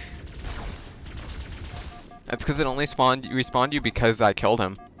 That's because it only respawned you because I killed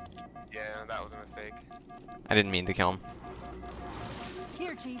him. Yeah, that was a mistake. I didn't mean to kill him.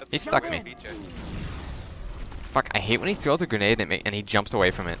 Here, Chief, That's He a stuck great me. feature. Fuck, I hate when he throws a grenade at me and he jumps away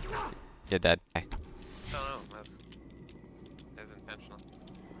from it. You're dead. Okay. No, that's intentional.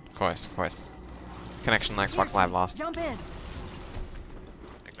 Of course, of course. Connection on Xbox Live lost. jump in.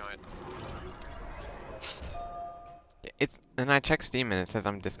 Ignore it. And I checked Steam and it says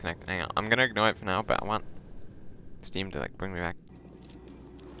I'm disconnected. Hang on, I'm gonna ignore it for now, but I want Steam to like bring me back.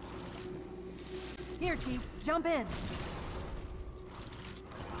 Here, Chief, jump in.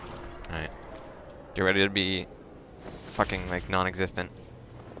 Alright. Get ready to be fucking like non-existent.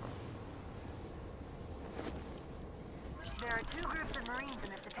 There are 2 groups of Marines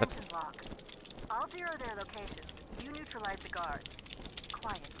in this detention block. All 0 their locations. You neutralize the guards.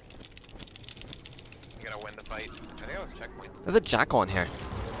 Quietly. You gotta win the fight. I think that was checkpoint. There's a jackal in here.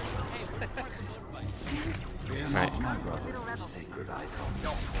 Right.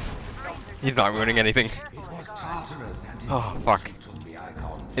 He's not ruining anything. Oh, fuck.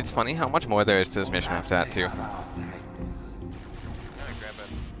 It's funny how much more there is to this mission after that, too. I'm gonna grab an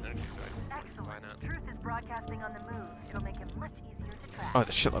energy sword. Why not? Truth is broadcasting on the move. It'll make him much easier to track. Oh, there's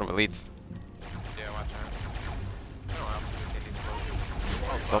a shitload of elites. Yeah, watch out. I don't know how to get these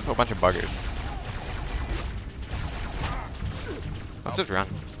close. There's also a bunch of buggers. Let's just run.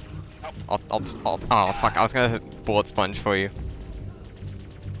 Oh, fuck, I was gonna hit bullet sponge for you.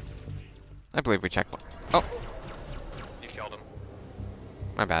 I believe we checked one. Oh, You killed him.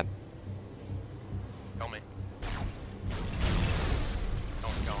 my bad. Kill me.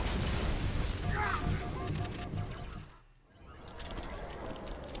 Don't kill him.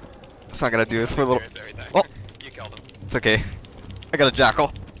 So I gotta do this for a little. Every time. Oh, You killed him. it's okay. I got a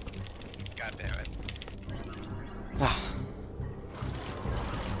jackal. God damn it.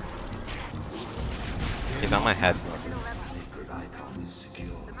 He's on my head. The Marines We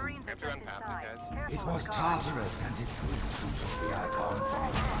have to run past these guys. Careful It with was the guards. Tartarus and his brutes who took the icon from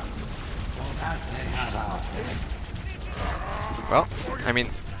the ground. For that they had our thanks. Well, I mean,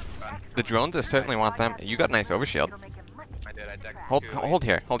 the drones I certainly want them. You got a nice overshield. It'll make him much I did. I decked Hold, two hold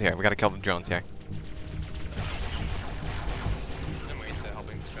here, hold here. We gotta kill the drones here. I'm waiting to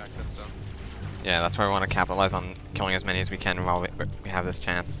helping distract them, so. Yeah, that's why we want to capitalize on killing as many as we can while we have this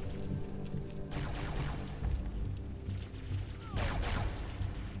chance.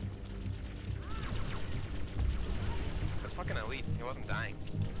 That's fucking elite. He wasn't dying.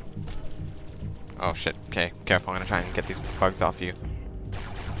 Oh shit. Okay, careful. I'm gonna try and get these bugs off you. Yeah,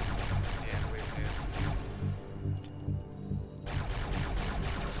 please, yeah.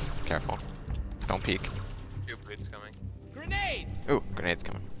 Careful. Don't peek. Two brutes coming. Ooh, grenades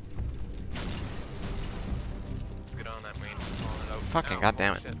coming. Get on that marine. Pulling it out. Fucking Ow,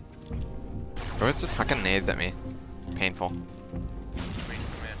 goddammit. shit. Where's just hucking nades at me? Painful. Marine,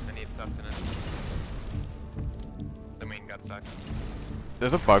 come in. I need sustenance. The marine got stuck.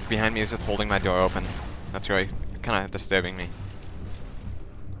 There's a bug behind me who's just holding my door open. That's really kind of disturbing me.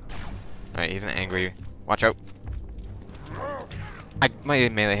 Alright, he's an angry. Watch out. My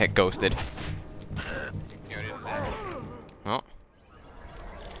melee hit ghosted. You already did that. Oh.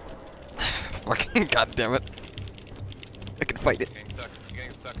 Fucking goddammit. I can fight it. You're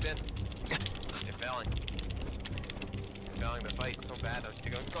getting sucked in. You're failing. You're failing the fight so bad.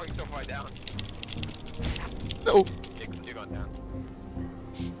 You're going so far down. No. You're going down.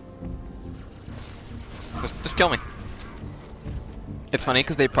 Just kill me. It's funny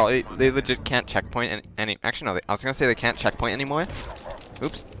because they legit can't checkpoint any. Actually, no. I was gonna say they can't checkpoint anymore.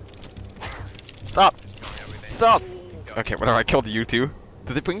 Oops. Stop. Everything. Stop. Okay, whatever. I killed you two.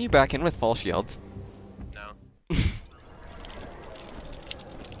 Does it bring you back in with full shields? No.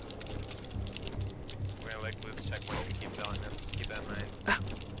 We're gonna like lose checkpoint if we keep failing this. Keep that in mind.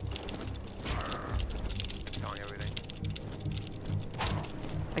 It's killing everything.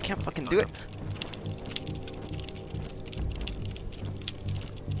 I can't fucking do it.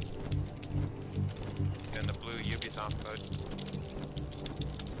 In the blue Ubisoft mode.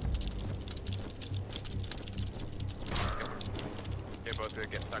 You're both gonna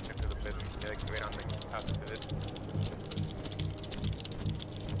get sucked into the prison. You're like right on the cusp of it.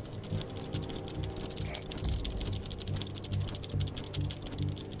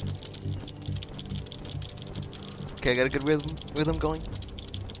 Okay, I got a good rhythm going. I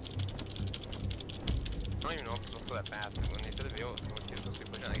don't even know if it's supposed to go that fast. When they said the video was supposed to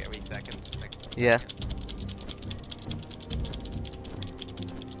be pushing like every second. Like, Yeah.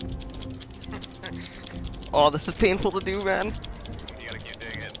 Oh, this is painful to do, man. you gotta keep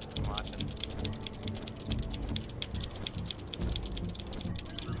doing it. I'm watching.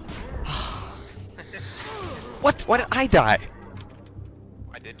 What? Why did I die?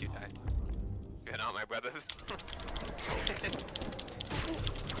 Why did you die? You're not my brothers.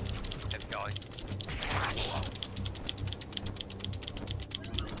 It's going.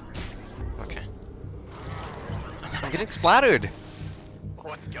 Okay. I'm getting splattered.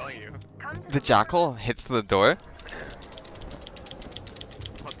 What's killing you? The jackal hits the door,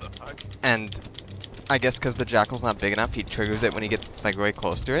 What the fuck? and I guess because the jackal's not big enough, he triggers it when he gets like very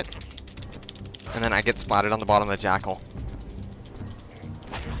close to it. And then I get splattered on the bottom of the jackal.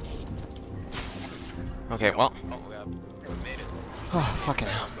 Okay, well. Oh, we made it. Oh, fucking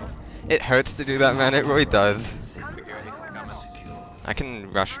hell. It hurts to do that, man. It really does. Figure anything coming. I can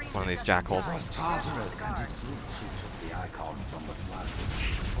rush one of these jackals. It was Tartarus and his brutes who took the icon from the flood.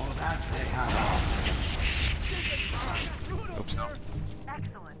 For that they had our Oops.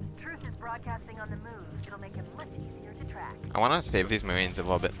 Excellent. Truth is broadcasting on the move. It'll make him much easier to track. I want to save these marines a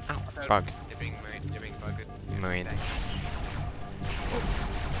little bit. Ow, bug. You're being bugged. Marines.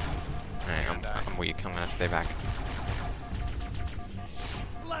 Alright, I'm weak. I'm gonna stay back.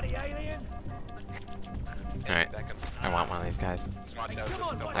 Bloody alien! Alright, I want one of these guys. Watch out, just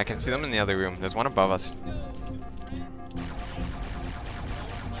don't- I can see them in the other room. There's one above us.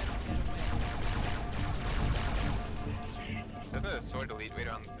 There's a sword elite right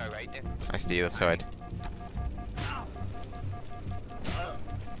on the right. I see the sword.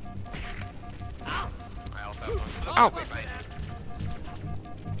 I also have one. Ow! Wait, behind you.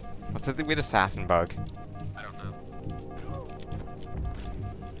 What's the weird assassin bug? I don't know.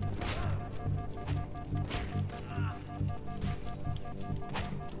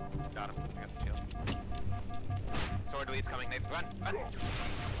 Got him. I got the shield. Sword elite's coming. Nathan, run! Run!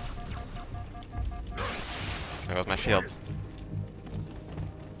 There goes my shields.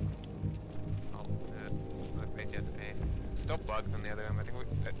 Oh, the price you have to pay. Still bugs on the other end. I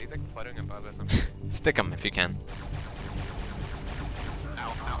think he's like fluttering above or something. Stick them if you can.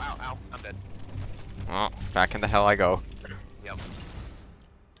 Ow, ow, ow, ow. I'm dead. Oh, back into hell I go. Yep.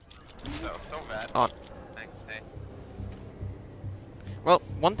 So bad. Oh. Thanks, hey. Well,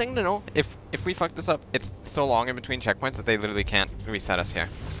 one thing to know, if we fuck this up, it's so long in between checkpoints that they literally can't reset us here.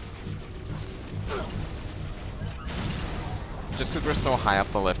 Just because we're so high up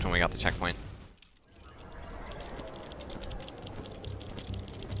the lift when we got the checkpoint.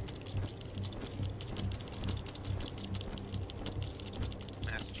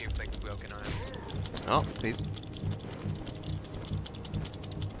 Master Chief's like broken on him. Oh, please.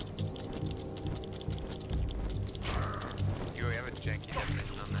 You have a janky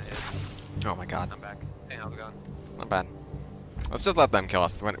definition on that hit. Oh my god. I'm back. Hey, how's it going? Not bad. Let's just let them kill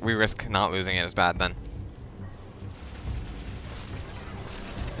us. When we risk not losing it is bad then.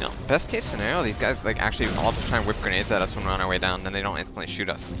 No, best case scenario, these guys like actually all just try and whip grenades at us when we're on our way down, then they don't instantly shoot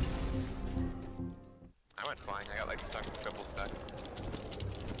us. I went flying. I got like stuck, triple stuck.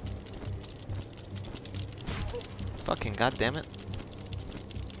 Fucking goddammit.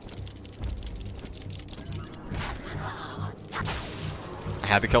 I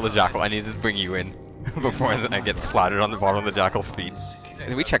had to kill the jackal. I needed to bring you in before I get splattered on the bottom of the jackal's feet.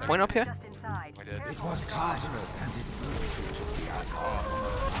 Did we checkpoint up here? Just inside. We did. It was Tartarus and his brutes who took the icon.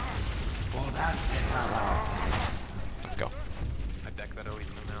 For that they have our thanks. Let's go. I deck that elite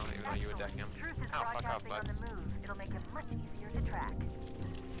somehow, even though you would deck him. Truth is Ow, fuck off, broadcasting on bugs. the move. It'll make it much easier to track.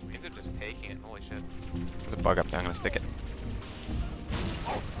 Means they're just taking it. Holy shit. There's a bug up there. I'm gonna stick it.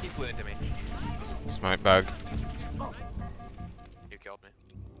 Oh, he flew into me. Smart bug. You killed me.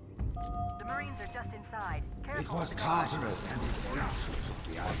 The Marines are just inside. It Careful. was Tartarus and his brutes who took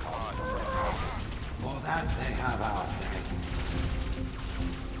the icon. For that they have our thanks.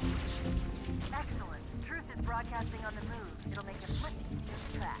 Excellent. Truth is broadcasting on the move. It'll make it much easier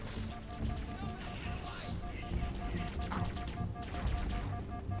to track.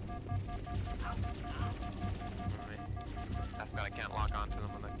 I forgot I can't lock onto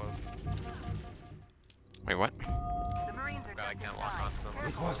them when they're close. Wait, what? The Marines are God, I just can't lock inside. onto them.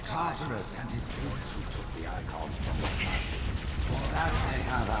 It was Tartarus and his brutes who took the icon from the sun. For that they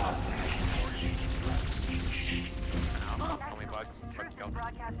have our thanks. Ow, call me bugs. Truth Bugs is killed me.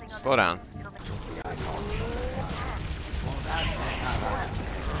 broadcasting on Slow the down. move. It'll make Took the icon from the sun. For that they have our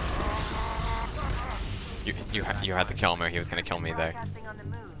thanks. You had to kill him or he was gonna kill me there. broadcasting on the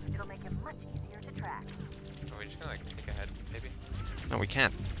move. It'll make it much easier to track. Are we just gonna like take ahead, maybe? No, we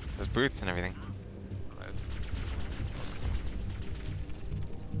can't. There's brutes and everything.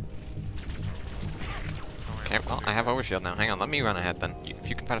 Okay, well, I have Overshield now. Hang on, let me run ahead then. If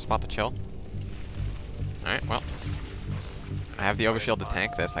you can find a spot to chill. Alright, well. I have the Overshield to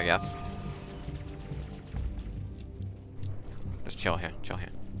tank this, I guess. Just chill here, chill here.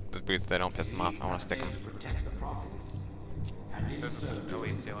 There's brutes there, don't piss them off. I want to stick them. Protect the prophets. And in There's so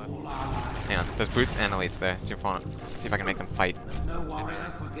doing, elites still all left. our lives, Hang on, there's brutes and elites there. See if I can make them fight. no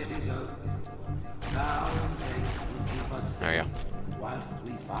warrior forget his oath. Thou and they will keep us There we safe go. whilst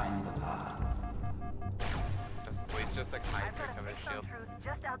we find the path. Just like hide I've got a cover fix on shield. Truth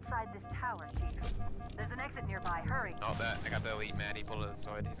just outside this tower, Chief. There's an exit nearby. Hurry. Oh, I got the elite mad. He pulled his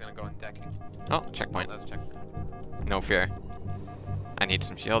sword. He's gonna go in decking. Oh, checkpoint. Let's check. No fear. I need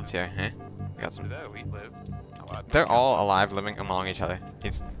some shields here, eh? We got Did some. that elite live? Oh, wow. They're all alive, living among each other. Why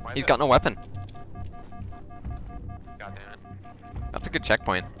is He's that- got no weapon. God damn it. That's a good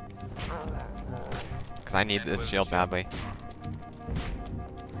checkpoint. Cause I need this shield badly.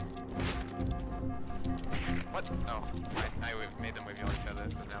 What? Oh, I made them reveal each other,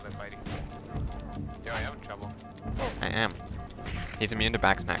 so now they're fighting. Yo, I'm in trouble. I am. He's immune to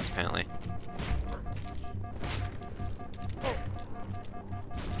backsmacks apparently.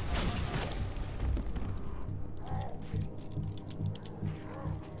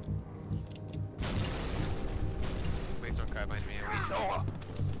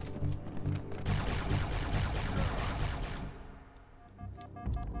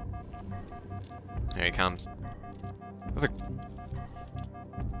 comes. That's a...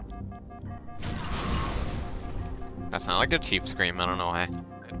 That sounded like a chief scream, I don't know why. It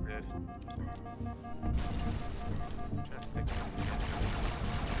did. Trying to stick this again.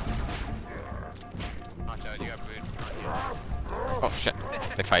 Watch out, you got booed. Oh shit,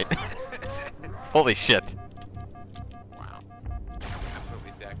 they fight. Holy shit. Wow.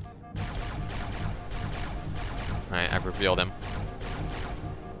 Absolutely decked. Alright, I've revealed him.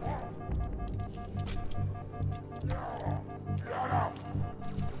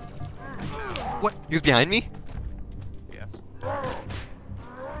 What? He was behind me? Yes.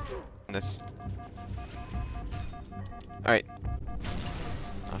 This. Alright.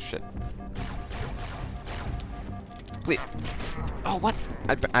 Oh shit. Please. Oh, what?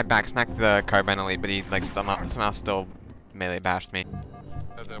 I backsmacked the Carbine Elite, but he like somehow still melee bashed me.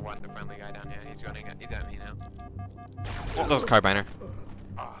 There's a friendly guy down here. He's running. He's at me now. Oh, that was Carbiner.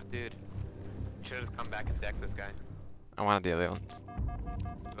 Oh, dude. You should have just come back and decked this guy. I wanted the other ones.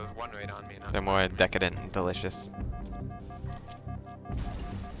 There's one right on me. Not They're more decadent and delicious.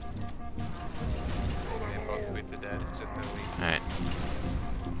 And both boots are dead. It's just the elite. Alright.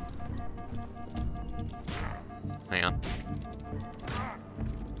 Hang on.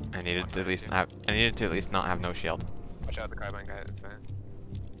 I needed to at least not have no shield. Watch out, the carbine guy that's there.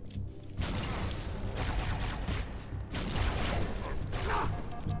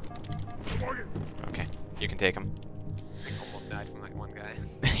 Okay, you can take him. I almost died from that one guy.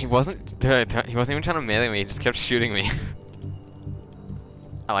 He wasn't even trying to melee me, he just kept shooting me.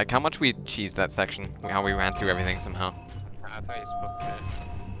 I like how much we cheesed that section, how we ran through everything somehow. That's how you're supposed to do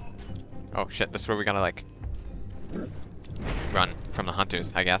it. Oh shit, this is where we gotta like run from the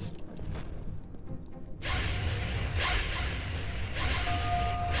hunters, I guess.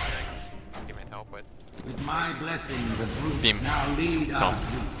 I'll give my teleport. With my blessing, the brutes Beam. now lead our Come.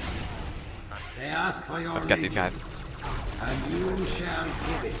 fleets. They ask for your Let's get these guys. allegiance, and you shall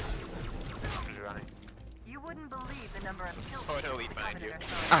give it. Who's running? You wouldn't believe the number of kills Oh, an elite behind you.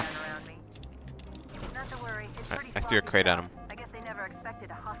 Ah. around me. Not to worry, it's I pretty threw a crate at him. I guess they never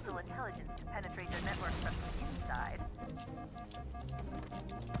expected a hostile intelligence to penetrate their network from the inside.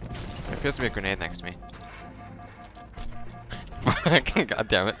 There appears to be a grenade next to me. God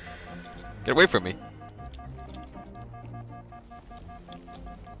damn it. Get away from me.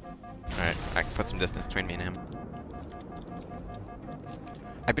 Alright, I can put some distance between me and him.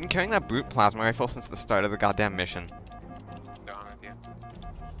 I've been carrying that brute plasma rifle since the start of the goddamn mission. Go on with you.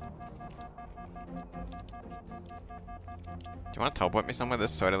 Do you want to teleport me somewhere?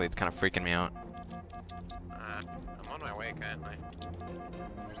 This sword elite's kind of freaking me out. I'm on my way currently.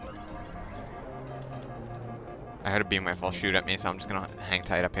 I heard a beam rifle shoot at me, so I'm just gonna hang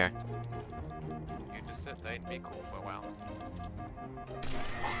tight up here. You just sit tight and be cool for a while.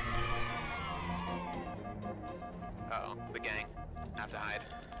 Uh-oh, the gang. Have to hide.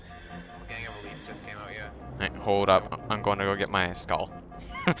 The gang of elites just came out here. Alright, hold up. I'm going to go get my skull.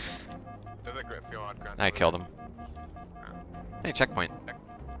 There's a grip fuel on grunt. I killed him. Hey, checkpoint.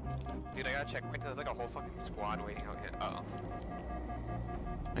 Dude, I got a checkpoint. There's like a whole fucking squad waiting out here. Uh-oh.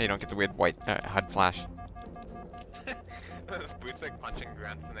 Hey, you don't get the weird white HUD flash. Those boots like punching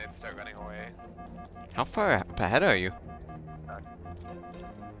grunts and they'd start running away. How far up ahead are you?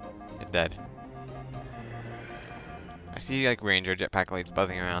 You're dead. I see like ranger jetpack elites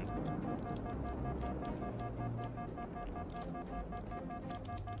buzzing around.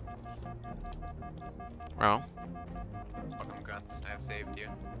 Well. Welcome, grunts. I have saved you.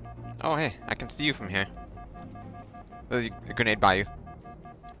 Oh hey, I can see you from here. There's a grenade by you.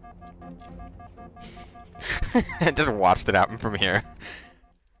 I just watched it happen from here.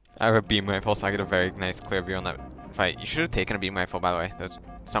 I have a beam rifle, so I get a very nice clear view on that fight. You should have taken a beam rifle, by the way. There's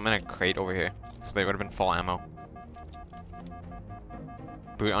some in a crate over here, so they would have been full ammo.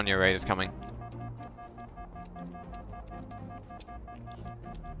 Boot on your right is coming.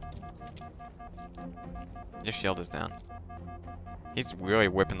 Your shield is down. He's really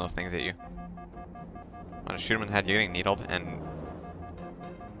whipping those things at you. I want to shoot him in the head. You're getting needled, and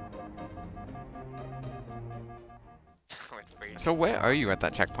so where are you at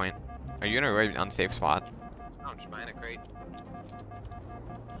that checkpoint? Are you in a really unsafe spot? I'm just behind a crate.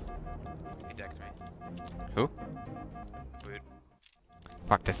 He decked me. Who? Boot.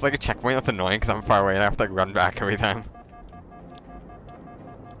 Fuck, this is like a checkpoint that's annoying because I'm far away and I have to like run back every time.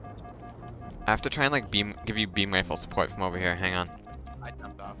 I have to try and like give you beam rifle support from over here. Hang on. I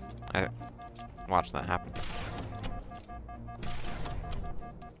jumped off. I watched that happen.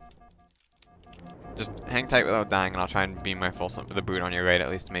 Just hang tight without dying, and I'll try and beam rifle the boot on your right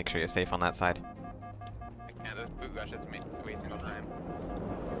at least to make sure you're safe on that side. I can't. This boot rushes me every single time.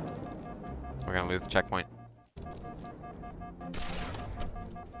 We're gonna lose the checkpoint.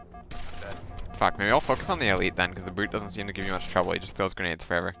 Dead. Fuck, maybe I'll focus on the elite then, because the brute doesn't seem to give you much trouble. He just throws grenades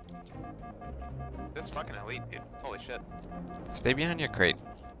forever. This fucking elite, dude. Holy shit. Stay behind your crate.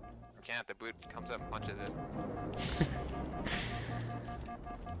 Can't. The boot comes up and punches it.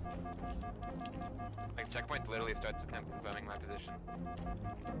 Like, checkpoint literally starts with him confirming my position.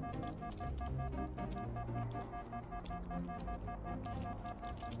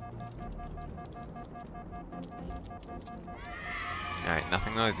 Alright,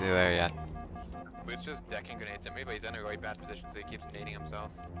 nothing noisy there yet. Boot's just decking grenades at me, but he's in a really bad position, so he keeps nading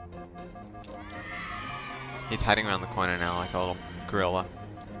himself. He's hiding around the corner now like a little gorilla.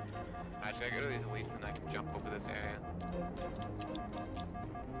 Actually, I go to these elites and I can jump over this area.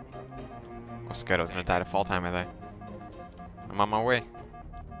 I was scared I was gonna die to fall time, I think. I'm on my way.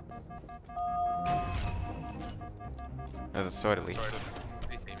 There's a sword elite.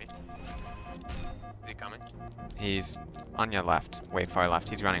 Did he see me? Is he coming? He's on your left, way far left.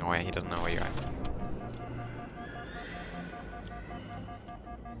 He's running away. He doesn't know where you are.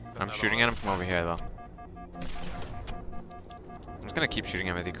 I'm shooting at him from over here, though. I'm just gonna keep shooting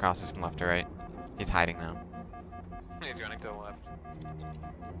him as he crosses from left to right. He's hiding now. He's running to the left.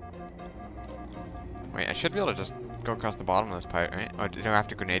 Wait, I should be able to just go across the bottom of this part, right? Or do I have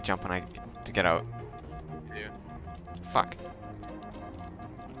to grenade jump when to get out? Yeah. Fuck.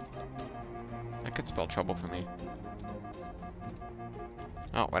 That could spell trouble for me.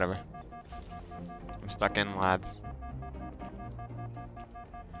 Oh, whatever. I'm stuck in, lads.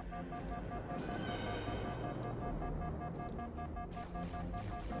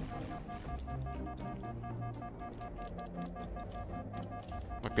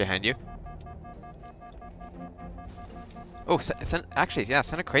 Look behind you. Oh, actually, yeah,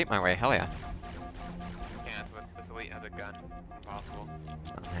 send a crate my way. Hell yeah. Can't, but this elite has a gun. Impossible.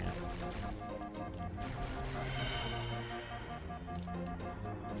 Oh, hang on.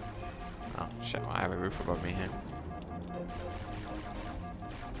 Oh, shit. Well, I have a roof above me here.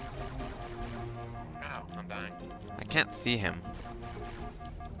 Ow, I'm dying. I can't see him.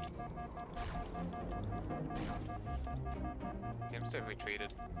 Seems to have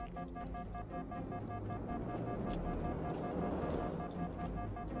retreated.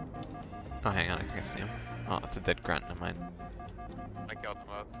 Oh, hang on. I think I see him. Oh, that's a dead grunt. Never mind. I killed them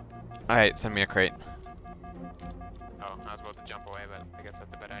both. Alright, send me a crate. Oh, I was about to jump away, but I guess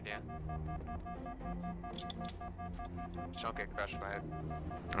that's a bad idea. Don't get crushed by it.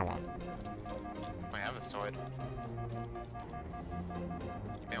 I won't. I have a sword.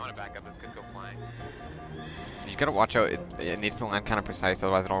 Okay, I want to back up. This could go flying. You gotta watch out. It needs to land kind of precise,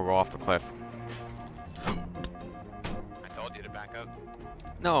 otherwise it'll go off the cliff. I told you to back up.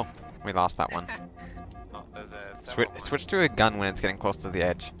 No, we lost that one. Oh, there's a Switch to a gun when it's getting close to the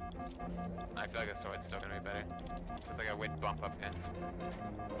edge. I feel like a sword's still gonna be better. There's like a wind bump up here.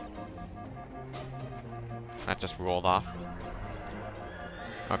 That just rolled off.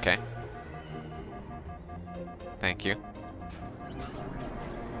 Okay. Thank you.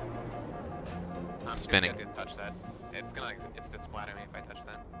 Spinning. I didn't touch that. It's gonna just splatter me if I touch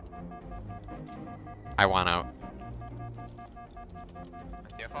that. I want out.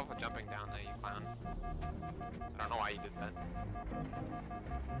 I see I fall for jumping down there, you clown. I don't know why you did that.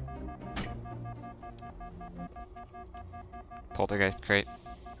 Poltergeist crate.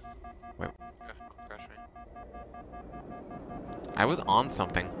 Wait, Crush me. I was on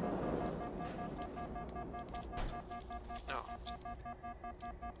something. No.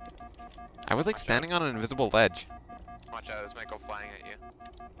 I was like standing on an invisible ledge. Watch out, this might go flying at you.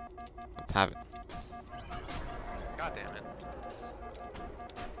 Let's have it. God damn it.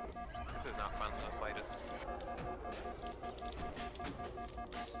 This is not fun in the slightest.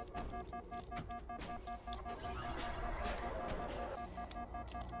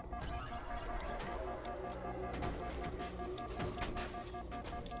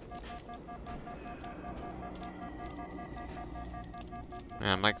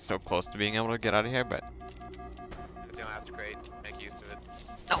 Man, I'm like so close to being able to get out of here, but It's your last crate. Make use of it.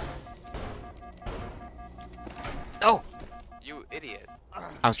 no. No. You idiot.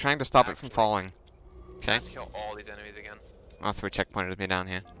 I was trying to stop it from falling. Okay. Kill all these enemies again. That's where checkpointed me down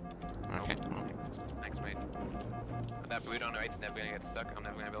here. Okay. Nope. Thanks, mate. But that boot on the right's never gonna get stuck. I'm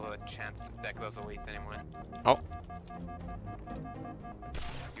never gonna be able to chance deck those elites anymore. Oh.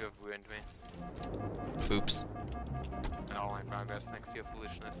 You have ruined me. Oops. And all my progress thanks to your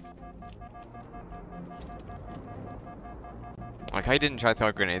foolishness. Like how he didn't try to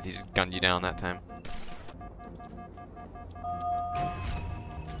throw grenades, he just gunned you down that time.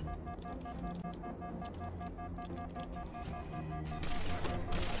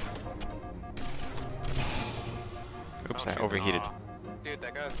 Oops, Oh, I shit. overheated. Aw. Dude,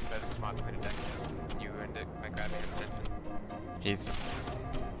 that guy was better than smart way to deck. You ruined it by grabbing his attention. He's...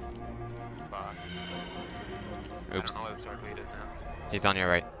 Fuck. I Oops. don't know where the sword lead is now. He's on your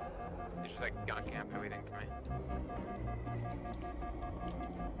right. He's just like gun camp everything for me.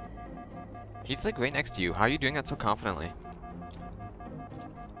 He's like right next to you. How are you doing that so confidently?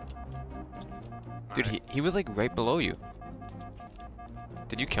 Dude, Alright. he was like right below you.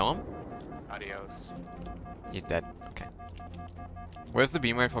 Did you kill him? Adios. He's dead. Okay. Where's the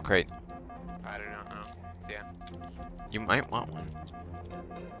beam rifle crate? I do not know. So yeah, You might want one.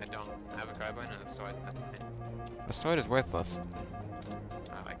 I don't have a carbine and a sword. That's fine. The sword is worthless.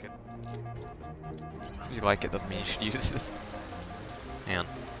 I like it. Because you like it doesn't mean you should use it. Man.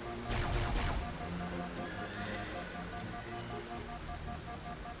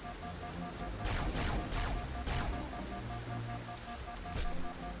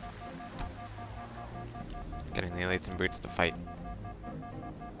 Getting the elites and brutes to fight.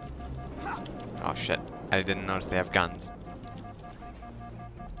 Oh shit. I didn't notice they have guns.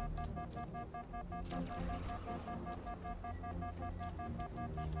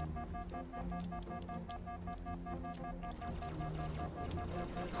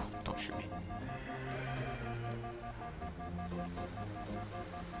 Don't shoot me.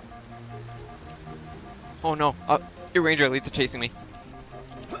 Oh no! Your ranger elites are chasing me.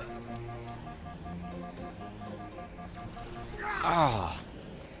 Ah!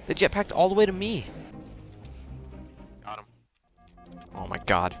 They jetpacked all the way to me. Got him. Oh my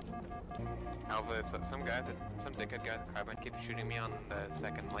god. However, some dickhead guy with a carbine keeps shooting me on the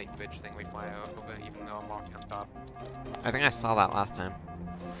second light bridge thing we fly over, even though I'm walking on top. I think I saw that last time.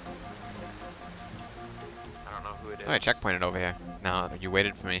 I don't know who it is. Oh, I checkpointed over here. No, you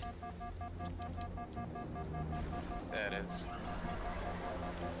waited for me. There it is.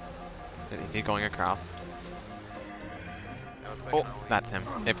 Is he going across? That looks like Oh, an elite. that's him.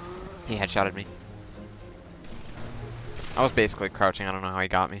 If he headshotted me. I was basically crouching. I don't know how he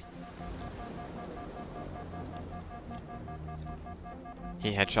got me.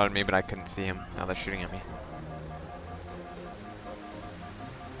 He headshotted me, but I couldn't see him. Now they're shooting at me.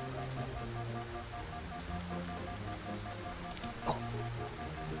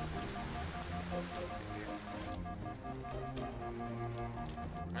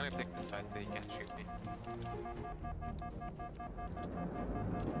 I'm gonna take this side so he can't shoot me.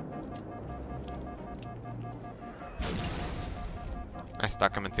 I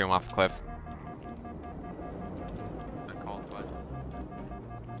stuck him and threw him off the cliff. I called for it.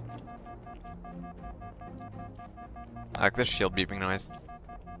 I like this shield beeping noise.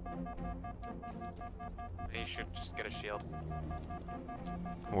 You should just get a shield.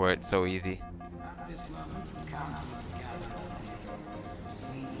 Where it's so easy. At this moment, the council is gathered to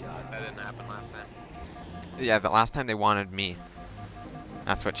see the That didn't happen last time. Yeah, the last time they wanted me.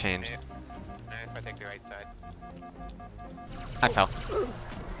 That's what changed. Maybe if I take the right side. I fell.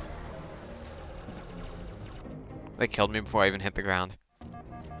 They killed me before I even hit the ground.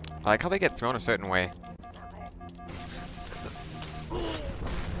 I like how they get thrown a certain way.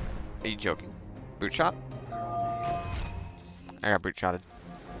 Are you joking? Boot shot? I got boot shotted.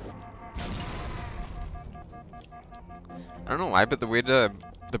 I don't know why, but the way the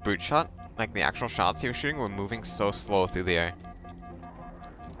boot shot, like the actual shots he was shooting, were moving so slow through the air.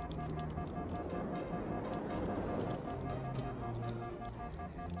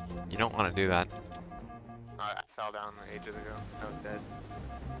 You don't want to do that. I fell down ages ago. I was dead.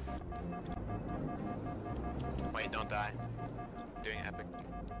 Wait, don't die.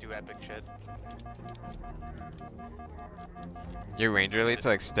 Do epic shit. Your ranger elites are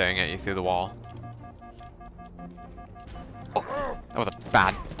like staring at you through the wall. Oh, that was a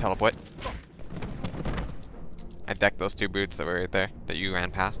bad teleport. I decked those two boots that were right there that you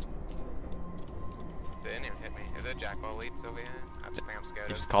ran past. They didn't even hit me. Is there jackal elites over here? I just think I'm scared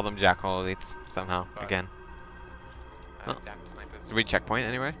You of. just called them jackal elites somehow Fuck. again. Oh. Jackal snipers. Did we checkpoint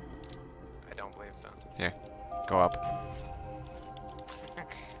anywhere? I don't believe so. Here, go up.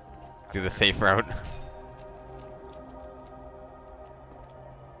 Do the safe route.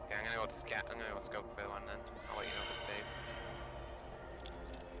 Okay, I'm gonna go scope for one then. I'll let you know if it's safe.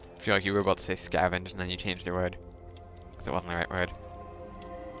 I feel like you were about to say scavenge and then you changed your word. Because it wasn't the right word.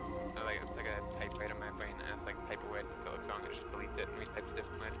 It's like a typewriter in my brain. And it's like type a word. If it looks wrong, it just deletes it and retypes a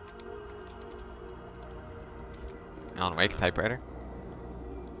different word. Alan Wake typewriter.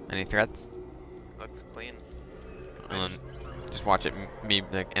 Any threats? Looks clean. And then just watch it. Me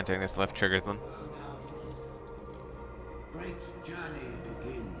like entering this lift triggers them. great journey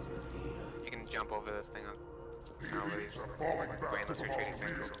begins with here. You can jump over this thing on over these brainless retreating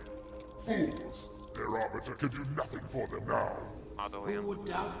things. Fools! Their arbiter can do nothing for them now. Who Mausoleum. would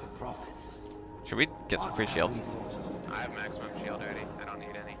doubt the prophets? Should we get some free shields? I have maximum shield already. I don't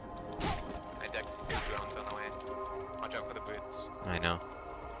need any. I decked 2 drones on the way. Watch out for the boots. I know.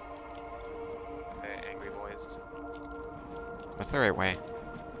 The angry boys. What's the right way?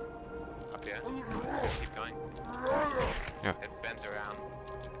 Up here. Keep going. Yeah. It bends around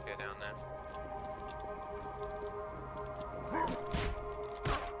if you're down there.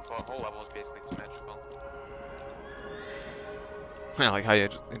 So the whole level is basically symmetrical. I like how you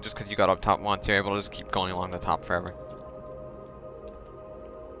just because you got up top once, you're able to just keep going along the top forever.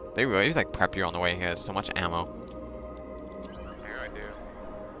 They really like prep you on the way here. There's so much ammo. Here I do.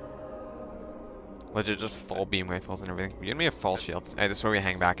 Legit, just full beam rifles and everything. You give me a full shields. Hey, this is where we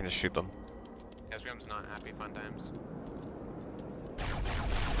hang back and just shoot them. Yes, room's not happy fun times.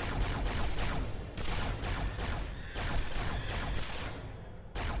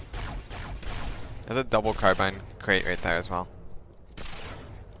 There's a double carbine crate right there as well.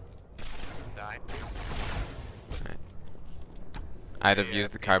 Die. Right. I'd have Yeah,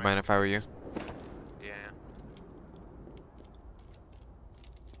 used the beam carbine if I were you. Yeah.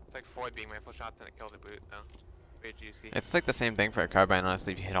 It's like 4 beam rifle shots and it kills a boot though. Very juicy. It's like the same thing for a carbine,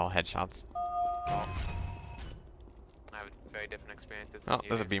 honestly, if you hit all headshots. I have very different experiences. Oh, than you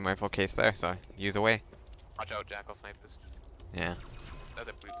there's a do. beam rifle case there, so use away. Watch out, jackal snipers. Yeah. There's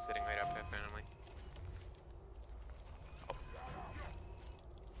a boot sitting right up here randomly.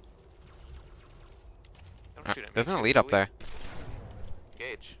 Don't shoot at me. There's an shoot elite the up there.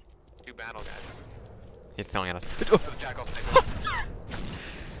 Gage. 2 battle guys. He's telling us. The jackal sniper.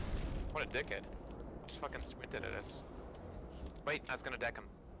 What a dickhead. Just fucking sprinted at us. Wait, I was gonna deck him.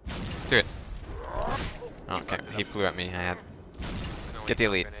 Do it. Oh, He okay, fucked it he up. flew at me. I had. No, Get he the threw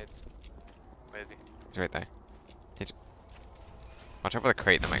elite. grenades. Where is he? He's right there. He's. Watch out for the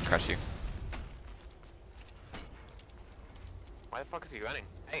crate that might crush you. Why the fuck is he running?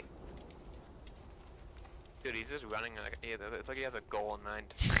 Hey! Dude, he's just running like it's like he has a goal in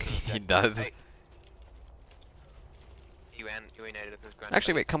mind. He does. Hey! He reunited with his grenade.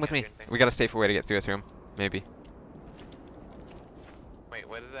 Actually, wait, come with me. We got a safer way to get through this room. Maybe. Wait,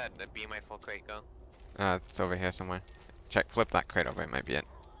 where did that beam rifle crate go? It's over here somewhere. Check, flip that crate over. It might be it.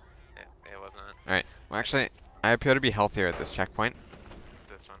 Yeah, it was not. Alright. Well, actually, I appear to be healthier at this checkpoint.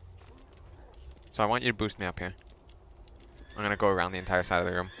 It's this one. So I want you to boost me up here. I'm gonna go around the entire side of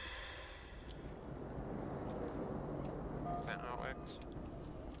the room. Is that how it works?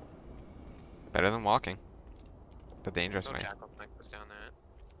 Better than walking. The dangerous No way. jackal snipers down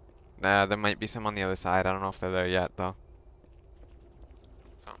there. There might be some on the other side. I don't know if they're there yet, though.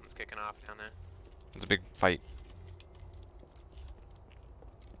 Something's kicking off down there. It's a big fight.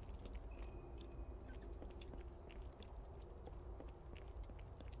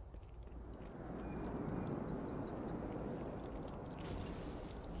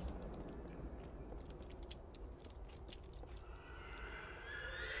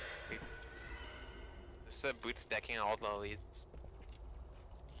 This boot's decking all the elites.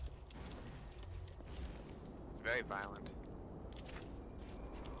 Very violent.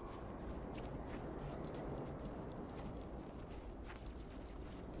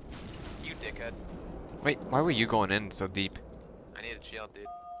 You dickhead. Wait, why were you going in so deep? I need a shield, dude.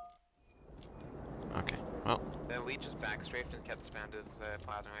 Okay, well, The elite just backstrafed and kept spammed his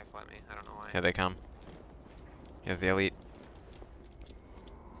plasma rifle at me. I don't know why. here they come. Here's the elite.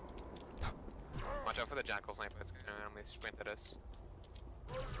 Watch out for the jackal sniper. It's gonna randomly sprint at us.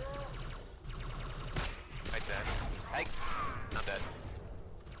 Right dead. Hey! Not dead.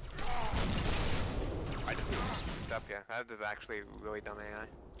 I just sprint up here. That is actually really dumb AI.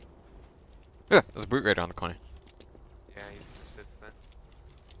 Yeah, there's a brute right around the corner. Yeah, he just sits there.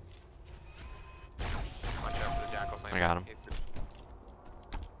 Watch out for the jackal sniper. I got him. He's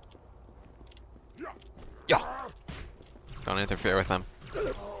Yeah. Don't interfere with them. I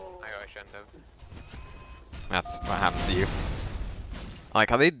really shouldn't have. That's what happens to you. I like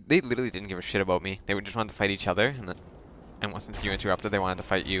how they literally didn't give a shit about me. They would just wanted to fight each other, and since you interrupted, they wanted to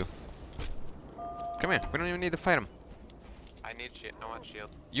fight you. Come here. We don't even need to fight them. I need shield. I want shield.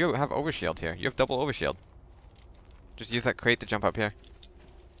 You have overshield here. You have double overshield. Just use that crate to jump up here.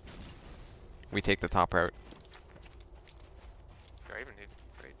 We take the top route. Do I even need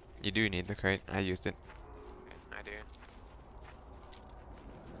crate? You do need the crate. I used it. Okay, I do.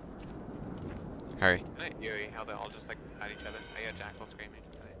 Hurry. Can I eerie how they all just like beside each other? I hear jackal screaming.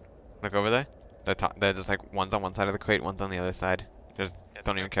 Look over there. They're just like one's on one side of the crate, one's on the other side. Just Yes,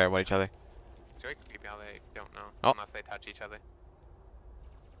 don't okay. even care about each other. It's very creepy how they don't know Oh. unless they touch each other.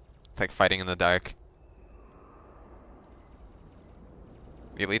 It's like fighting in the dark.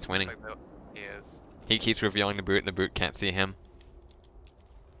 The elite's winning. It's like He is. He keeps revealing the brute, and the brute can't see him.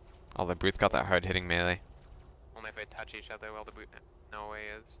 Oh, the brute's got that hard-hitting melee. Only if they touch each other while the brute no way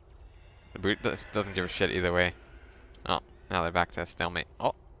is. The brute doesn't give a shit either way. Oh, now they're back to a stalemate.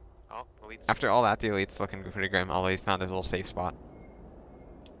 Oh, Oh, Elite's after all that, the Elite's looking pretty grim. Although he's found his little safe spot.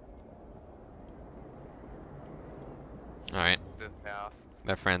 Alright, this guy off.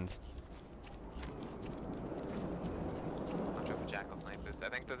 they're friends. Not sure if Jackal snipers. I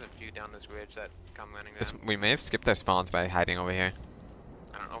think there's a few down this ridge that come running This, down. we may have skipped our spawns by hiding over here.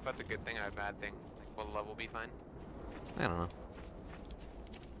 I don't know if that's a good thing or a bad thing. Like, will the level be fine? I don't know.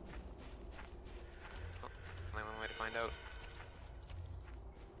 Only one way to find out.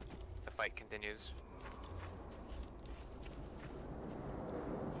 The fight continues.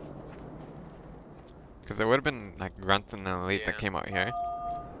 Because there would have been like grunts and an Elite that Yeah. came out here.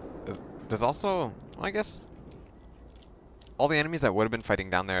 There's also, well, I guess, all the enemies that would have been fighting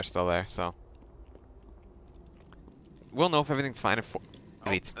down there are still there, so. We'll know if everything's fine if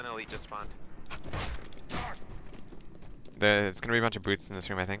Elites. An Elite just spawned. There's gonna be a bunch of brutes in this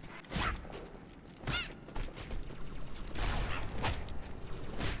room, I think.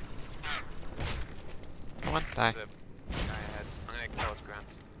 Come on, die. There's a guy ahead. I'm gonna kill his grunt.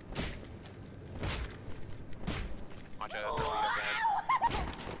 Watch out, there's an Elite up ahead.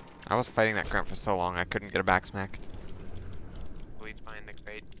 I was fighting that grunt for so long, I couldn't get a back smack. Elite's behind the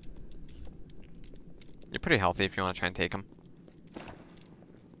crate. You're pretty healthy if you want to try and take him.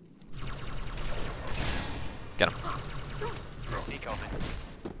 Get him. He killed me.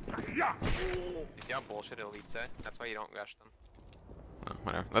 You see how bullshit Elites are? That's why you don't rush them. Oh,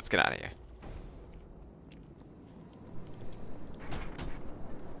 whatever. Let's get out of here.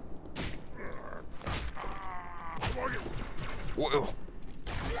 Whoa.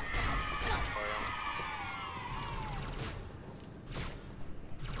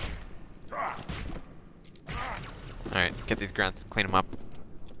 Alright, get these grunts, clean them up.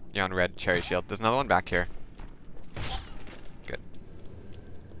 You're on red, cherry shield. There's another one back here. Good.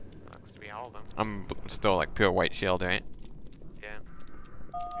 Looks to be all of them. I'm still like pure white shield, right? Yeah.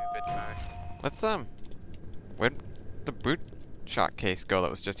 Be a bitch about it. Let's, where'd the brute shot case go that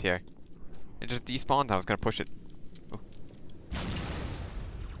was just here? It just despawned, I was gonna push it. Ooh.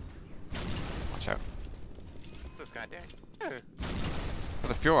 Watch out. What's this guy doing?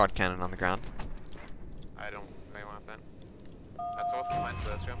 There's a fuel rod cannon on the ground. I don't really want that. I was supposed to find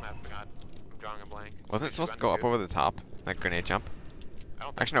this room, I forgot. I'm drawing a blank. Wasn't it We should supposed to run go up through. over the top? Like grenade jump? I don't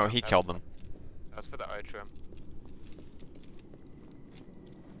think Actually, no, so. he That killed was- them. That was for the arch room.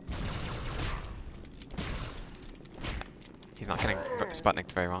 He's not getting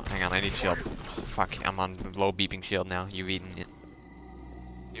Sputniked very well. Hang on, I need shield. Fuck, I'm on low beeping shield now. You've eaten it.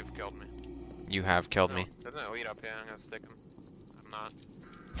 You've killed me. You have killed me. There's an Elite up here, I'm gonna stick him. I'm not.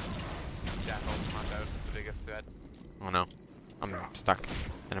 Jackal's not out, the biggest threat. Oh no. I'm stuck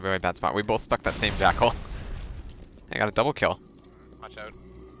in a very bad spot. We both stuck that same jackal. I got a double kill. Watch out.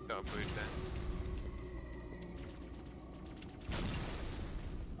 Don't brute there.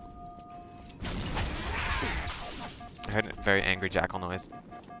 I heard a very angry jackal noise.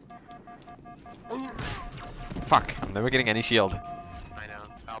 Fuck, I'm never getting any shield. I know.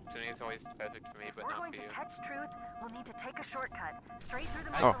 The opportunity is always perfect for me, but We're not going for to you. catch truth. We'll need to take a shortcut straight through the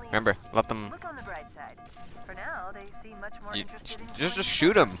Oh, mausoleum. remember, let them... Look on the bright side. For now, they seem much more interested in Just killing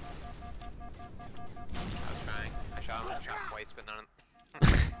shoot him. I was trying. I shot twice, but none.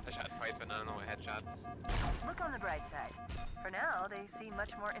 I shot twice, but none of them were headshots. Look on the bright side. For now, they seem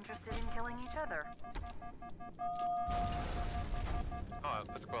much more interested in killing each other. Oh,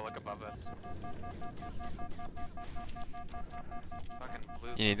 let's go look above us. Fucking blue.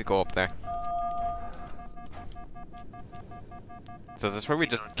 You need to go up there. So is this where we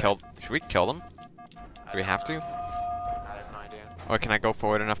just killed... Should we kill them? Do we have to? I have no idea. Or can I go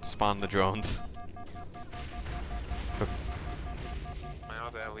forward enough to spawn the drones? My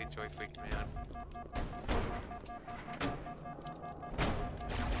house at Elite's really freaked me out.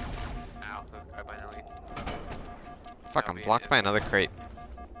 Ow, there's a guy by an Elite. Fuck, I'm blocked by another crate.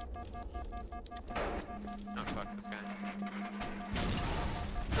 Oh fuck, this guy.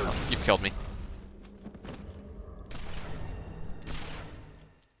 Oh, you've killed me.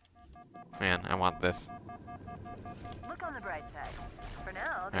 Man, I want this. Look on the bright side. For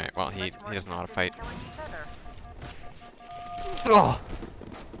now, they Alright, well, seem he much more doesn't know how to interested fight. in killing each other. Oh!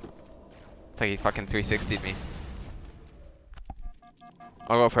 It's like he fucking 360'd me.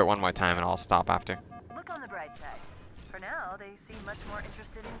 I'll go for it one more time and I'll stop after. Look on the bright side. For now, they seem much more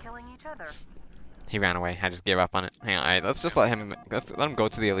interested in killing each other. He ran away. I just gave up on it. Hang on, alright, let's just let him go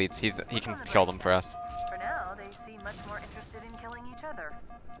to the elites. He can kill them for us. For now, they seem much more interested in killing each other.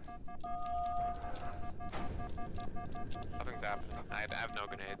 I have no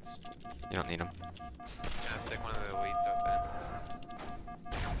grenades. You don't need them. Gonna stick one of the elites out there.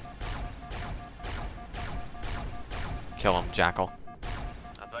 Kill him, Jackal.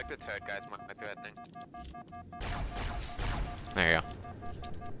 I feel like the turret guy's my threatening. There you go.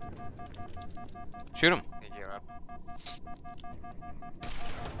 Shoot him. He gave up.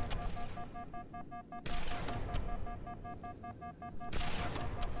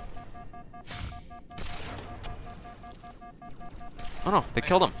 Oh no, they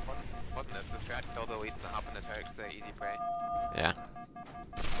killed him. Wasn't this the strat? Kill the elites that hop in the turret 'cause they're easy prey. Yeah.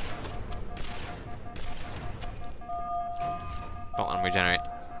 Don't let him regenerate.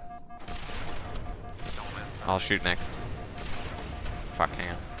 Don't win. I'll shoot next. Fuck, hang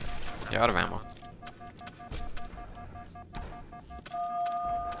on. You're out of ammo.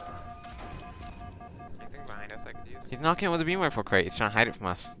 Anything behind us I could use? He's knocking out with a beam rifle crate. He's trying to hide it from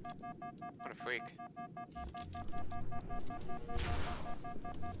us. What a freak.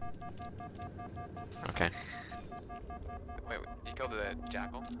 Okay. Wait, you killed the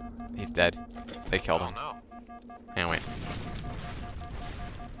jackal? He's dead. They killed Oh him. no. Hang on, wait.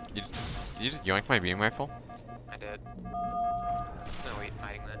 You just yoinked my beam rifle? I did. No, wait,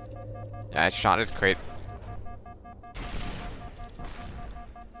 hiding that. Yeah, I shot his crate.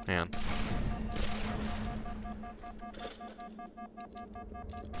 Man.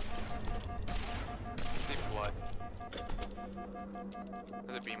 See blood.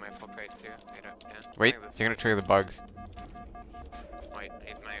 There's a beam rifle crate too. Right up, yeah. Wait, I think this you're gonna is- trigger the bugs. Wait,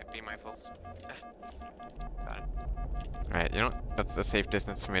 need my beam rifles. Got it. Alright, you know what? That's a safe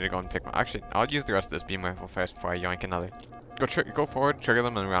distance for me to go and pick one. Actually, I'll use the rest of this beam rifle first before I yoink another. Go forward, trigger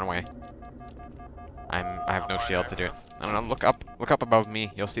them, and run away. I have no shield to do it. I don't know. Look up above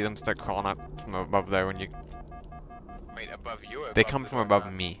me. You'll see them start crawling up from above there when you. Wait, above you or They above come the from door above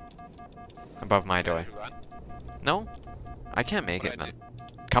guards? me. Above my door. Did you run? No, I can't make What it, I man.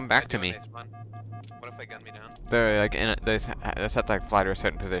 do- Come what I back do to when me. they spawn? What if they gun me down? They're like in. They're set to like fly to a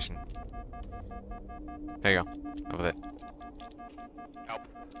certain position. There you go. That was it. Help.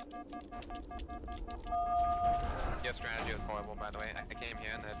 Your strategy was horrible, by the way. I came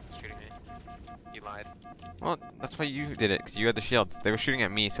here and they're just shooting me. You lied. Well, that's why you did it, because you had the shields. They were shooting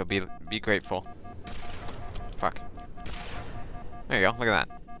at me, so be grateful. Fuck. There you go. Look at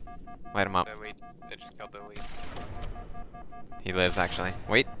that. Light him up. The elite. They just killed the elite. He lives, actually.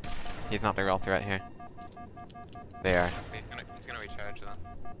 Wait. He's not the real threat here. They are. He's gonna recharge though.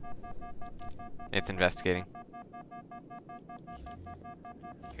 It's investigating.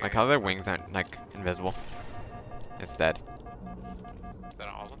 Okay. Like how their wings aren't, like, invisible. It's dead. Is that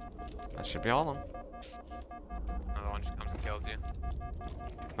all of them? That should be all of them. Another one just comes and kills you.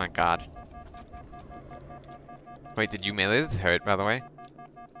 My god. Wait, did you melee the turret, by the way?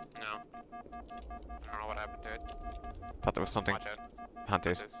 No. I don't know what happened to it. Thought there was something. Watch out.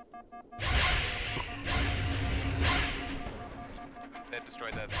 Hunters. They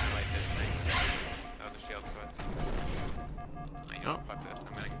destroyed that satellite dish thing. That was a shield source. Oh, you know, Oh. fuck this.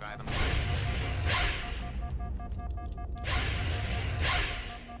 I'm gonna buy them.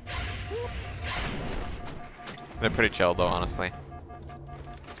 They're pretty chill, though, honestly.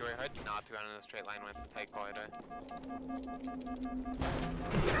 It's really hard not to run in a straight line when it's a tight corridor.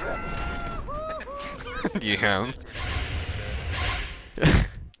 Do you hear him?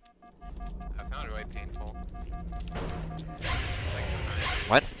 That sounded really painful.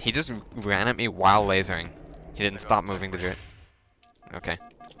 What? He just ran at me while lasering. He didn't stop moving to do it. Okay.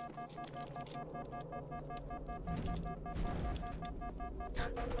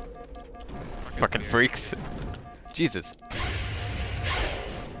 Fucking freaks. Jesus.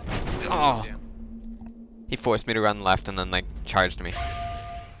 Oh. Yeah. He forced me to run left and then, like, charged me.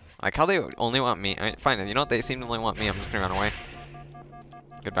 Like how they only want me. I mean, fine, you know what? They seem to only want me. I'm just gonna run away.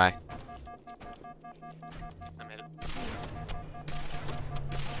 Goodbye. I made it.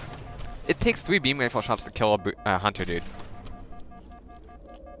 It takes 3 beam rifle shots to kill a hunter, dude.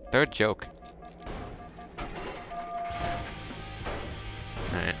 They're a joke.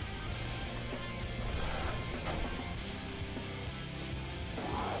 Alright.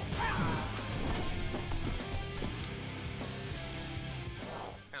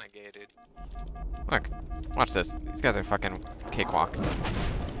 Kinda gay, dude. Look. Watch this. These guys are fucking cakewalk.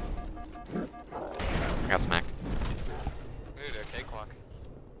 I got smacked. Dude, a cakewalk.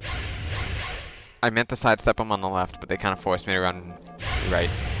 I meant to sidestep them on the left, but they kind of forced me to run right.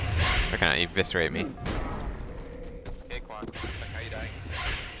 They're gonna eviscerate me. It's a cakewalk. Like, how you dying?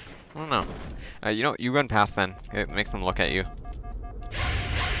 I don't know. You know, you run past then. It makes them look at you.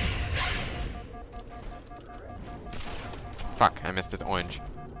 Fuck, I missed his orange.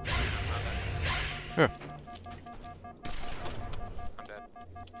 Huh.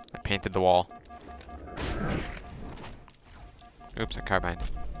 painted the wall. Oops, a carbine.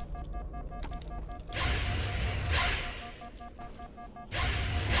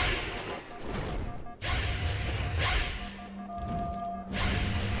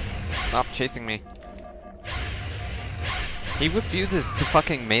 Stop chasing me. He refuses to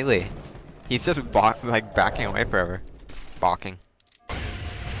fucking melee. He's just like backing away forever. Balking.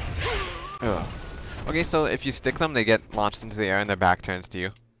 Ugh. Okay, so if you stick them, they get launched into the air and their back turns to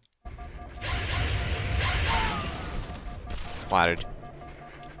you. Splattered.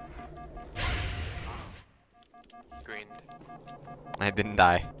 Greened. I didn't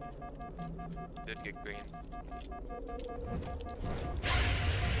die. Did get green.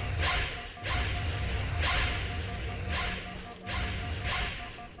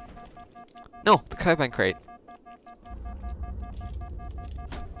 No, the carbine crate.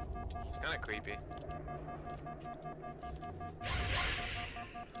 It's kind of creepy.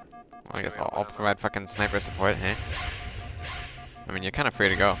 Well, I guess I'll provide fucking sniper support, hey? I mean, you're kind of free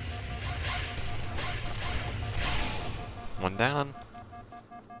to go. One down.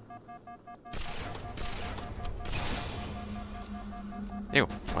 Ew,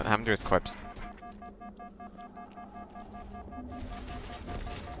 what happened to his corpse?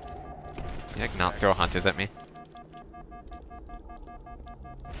 You like not throw hunters at me?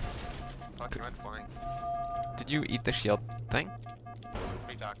 Fuck, you went flying. Did you eat the shield thing? What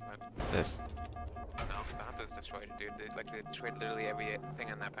are you talking about? This. No, the hunters destroyed it, dude. They destroyed literally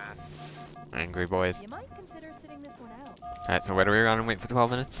everything on that path. Angry boys. You might consider sitting this one out. Alright, so where do we run and wait for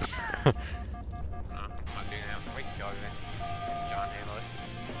 12 minutes? No, I'm not doing that. Wait, John handle it.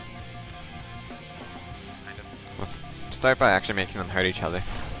 Kind of. Let's start by actually making them hurt each other.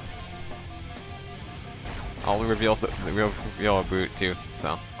 All the reveals that we'll reveal a brute too,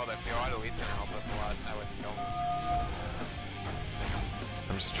 so. Oh, that Fiorado Elite's gonna help us a lot. I would kill him.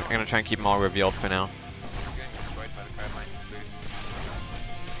 I'm just gonna try and keep them all revealed for now. He's getting destroyed by the carbine boot.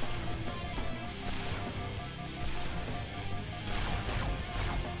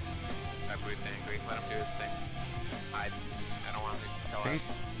 That boot's angry. Let him do his thing. I don't want him to tell us.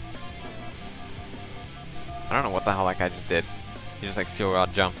 I don't know what the hell that guy just did. He just like fuel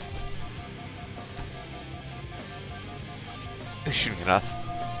rod jumped. He's shooting at us.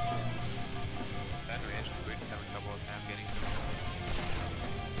 That range, the boot's having trouble with navigating.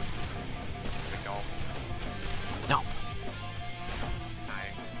 The golf. No.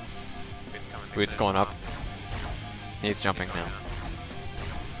 Dying. Boot's coming. Boot's going up. He's jumping now.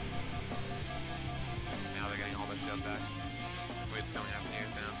 Now they're getting all their shield back. Boot's coming after you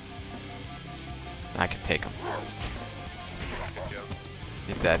now. I can take him. Good joke.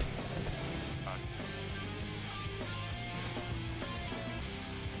 He's dead. Fuck.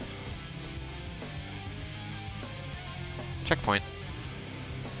 Checkpoint.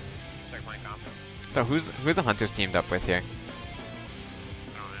 Check my confidence. So who the hunters teamed up with here?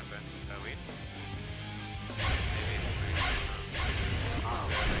 I don't remember. The elites?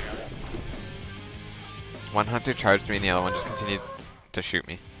 Maybe. One hunter charged me and the other one just continued to shoot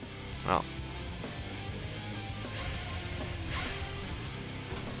me. Well.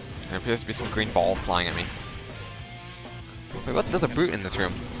 There appears to be some green balls flying at me. Wait, what? There's a brute in this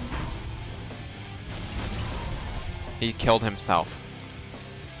room. He killed himself.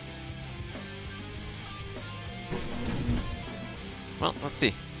 Well, let's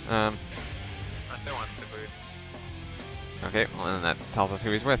see. Hunter wants the boots. Okay, well then that tells us who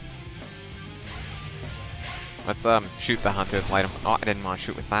he's with. Let's shoot the hunters, light him. Oh, I didn't want to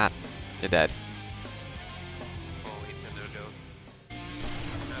shoot with that. You're dead. Oh, it's a no-do.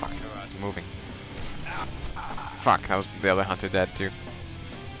 Fuck, I was moving. Fuck, that was the other hunter dead too.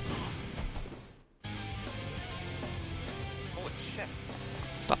 Holy shit.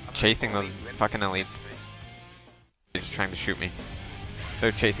 Stop chasing those fucking elites. They're just trying to shoot me.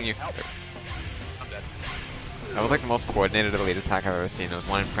 They're chasing you. I'm dead. That was like the most coordinated elite attack I've ever seen. There was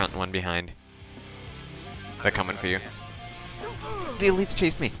one in front and one behind. They're coming for you. The elites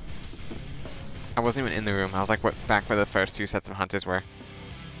chased me. I wasn't even in the room. I was like back where the first two sets of hunters were.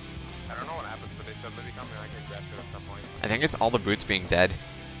 I don't know what happens, but they suddenly become like aggressive at some point. I think it's all the brutes being dead.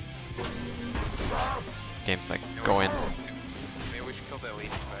 Game's like, go in. Maybe we should kill the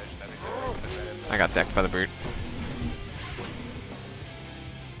elites first. I think the elites are better. I got decked by the brute.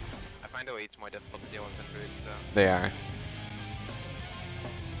 I find elites more difficult to deal with than brutes, so. They are.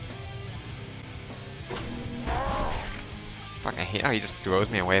 Fuck, I hate how he just throws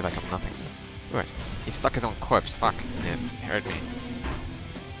me away like I'm nothing. What? He stuck his own corpse. Fuck. It hurt me.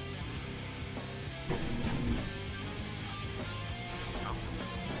 Oh.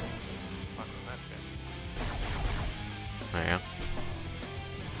 Fuck was that shit? Oh yeah.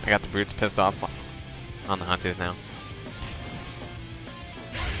 I got the brutes pissed off on the hunters now.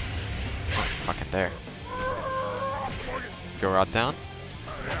 Oh, fucking there. Fuel rod down.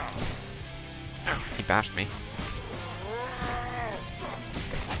 Ow, he bashed me.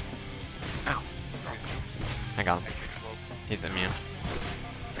 Ow. I got him. He's immune.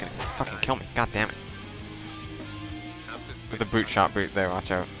 He's gonna fucking kill me. God damn it. There's a brute shot brute there,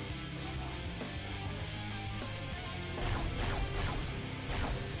 watch out.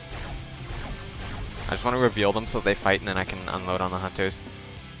 I just want to reveal them so they fight and then I can unload on the hunters.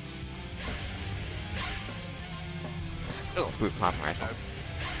 Oh, brute plasma rifle.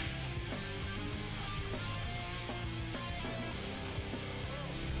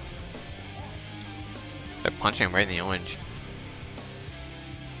 They're punching him right in the orange.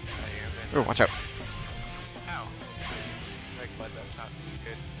 Oh, watch out. Ow. Like blood, that's not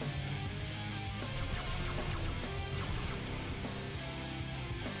good.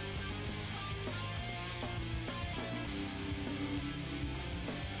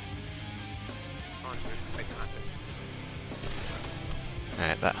 Come on, dude. Fight the hunter.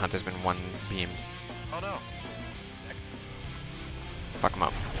 Alright, that hunter's been one beamed. Oh no. Fuck him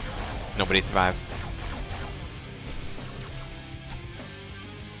up. Nobody survives. Is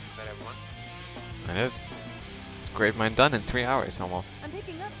that everyone? It is. It's Gravemind done in 3 hours almost. I'm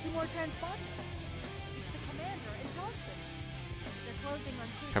picking up 2 more transponders. It's the commander and Johnson. They're closing on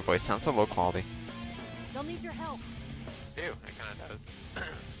 2. Her voice sounds so low quality. They'll need your help. Ew, it kinda does.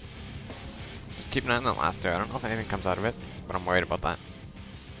 Just keep an eye on that last door. I don't know if anything comes out of it, but I'm worried about that.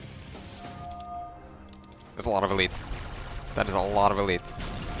 There's a lot of elites. That is a lot of elites.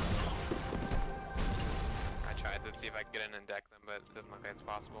 I tried to see if I could get in and deck them, but it doesn't look like it's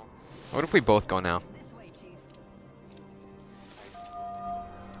possible. What if we both go now? This way, Chief.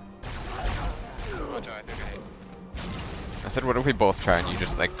 Watch out, I took a hit. I said, what if we both try and you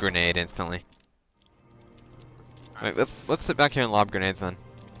just like grenade instantly? Like, let's sit back here and lob grenades then.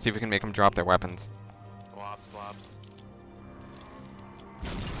 See if we can make them drop their weapons. Lobs.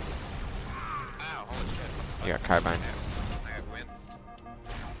 Ow, holy shit. You got carbine. I have wins.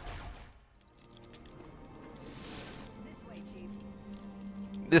 This way, Chief.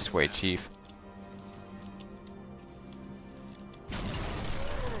 This way, Chief.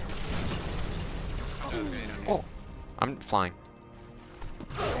 Oh, I'm flying.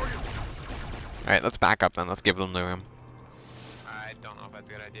 Alright, let's back up then. Let's give them the room. I don't know if that's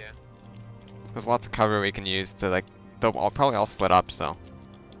a good idea. There's lots of cover we can use to like. They'll probably all split up, so. I'm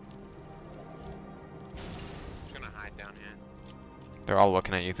just gonna hide down here. They're all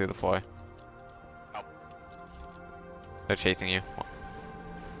looking at you through the floor. Oh. They're chasing you.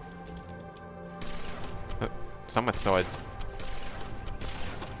 Some with swords.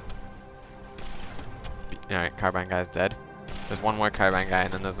 Alright, carbine guy's dead. There's one more carbine guy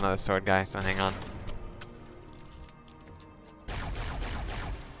and then there's another sword guy, so hang on.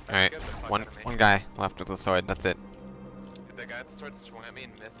 Alright, one guy left with the sword, that's it. The guy with the sword swung at me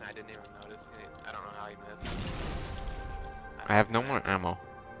and missed, and I didn't even notice. I don't know how he missed. I have no more ammo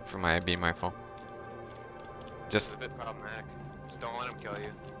for my beam rifle. It's Just a bit problematic. Just don't let him kill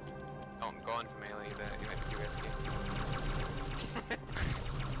you. Don't go in for melee, you might be too risky.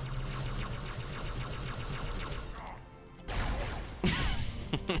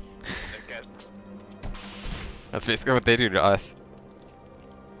 that's basically what they do to us.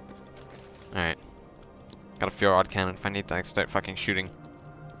 Alright. Got a fuel rod cannon if I need to like, start fucking shooting.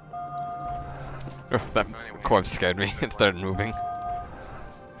 Oh, that corpse scared me. It started moving.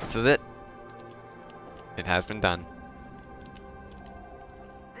 This is it. It has been done.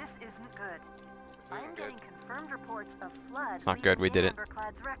 This isn't good. I'm getting confirmed reports of floods. It's not good, we did it.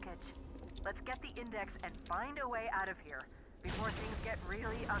 Emberclad's wreckage. Let's get the index and find a way out of here before things get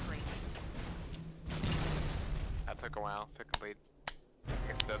really ugly. That took a while to complete. I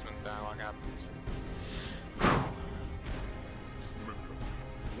guess it does when dialogue happens.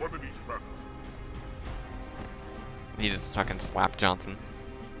 One in each feather. He just fucking slapped Johnson.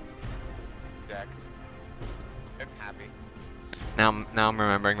 Decked. Deck's happy. Now I'm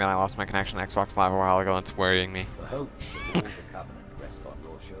remembering that I lost my connection to Xbox Live a while ago and it's worrying me. The hope that all the Covenant rest on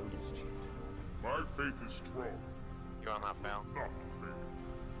your shoulders, Chief. My faith is strong, You will not fail. not fair.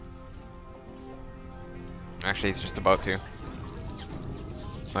 Actually, he's just about to.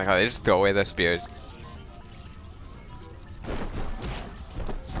 Like how they just throw away their spears.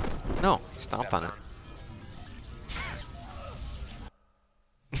 No, he stomped on it.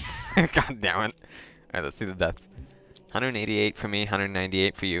 God damn it. Alright, let's see the deaths. 188 for me,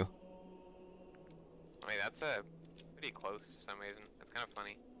 198 for you. I mean, that's pretty close for some reason. That's kind of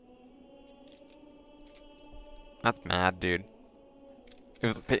funny. That's mad, dude. It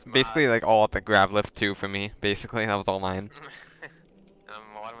was This is basically like all at the grab lift too for me. Basically, that was all mine.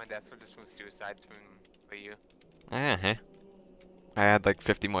 A lot of my deaths were just from suicides from you. Hey. I had like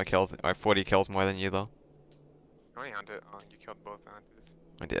 50 more kills, or 40 kills more than you though. How many hunters? Oh, you killed both hunters.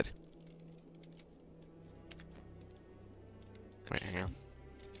 I did. Wait, hang on.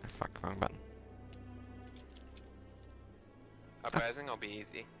 I fuck, wrong button. Uprising will be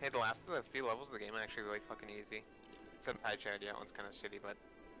easy. Hey, the last of the few levels of the game are actually really fucking easy. Except High Charity, that one's kind of shitty,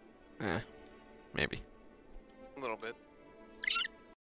 but Maybe. a little bit.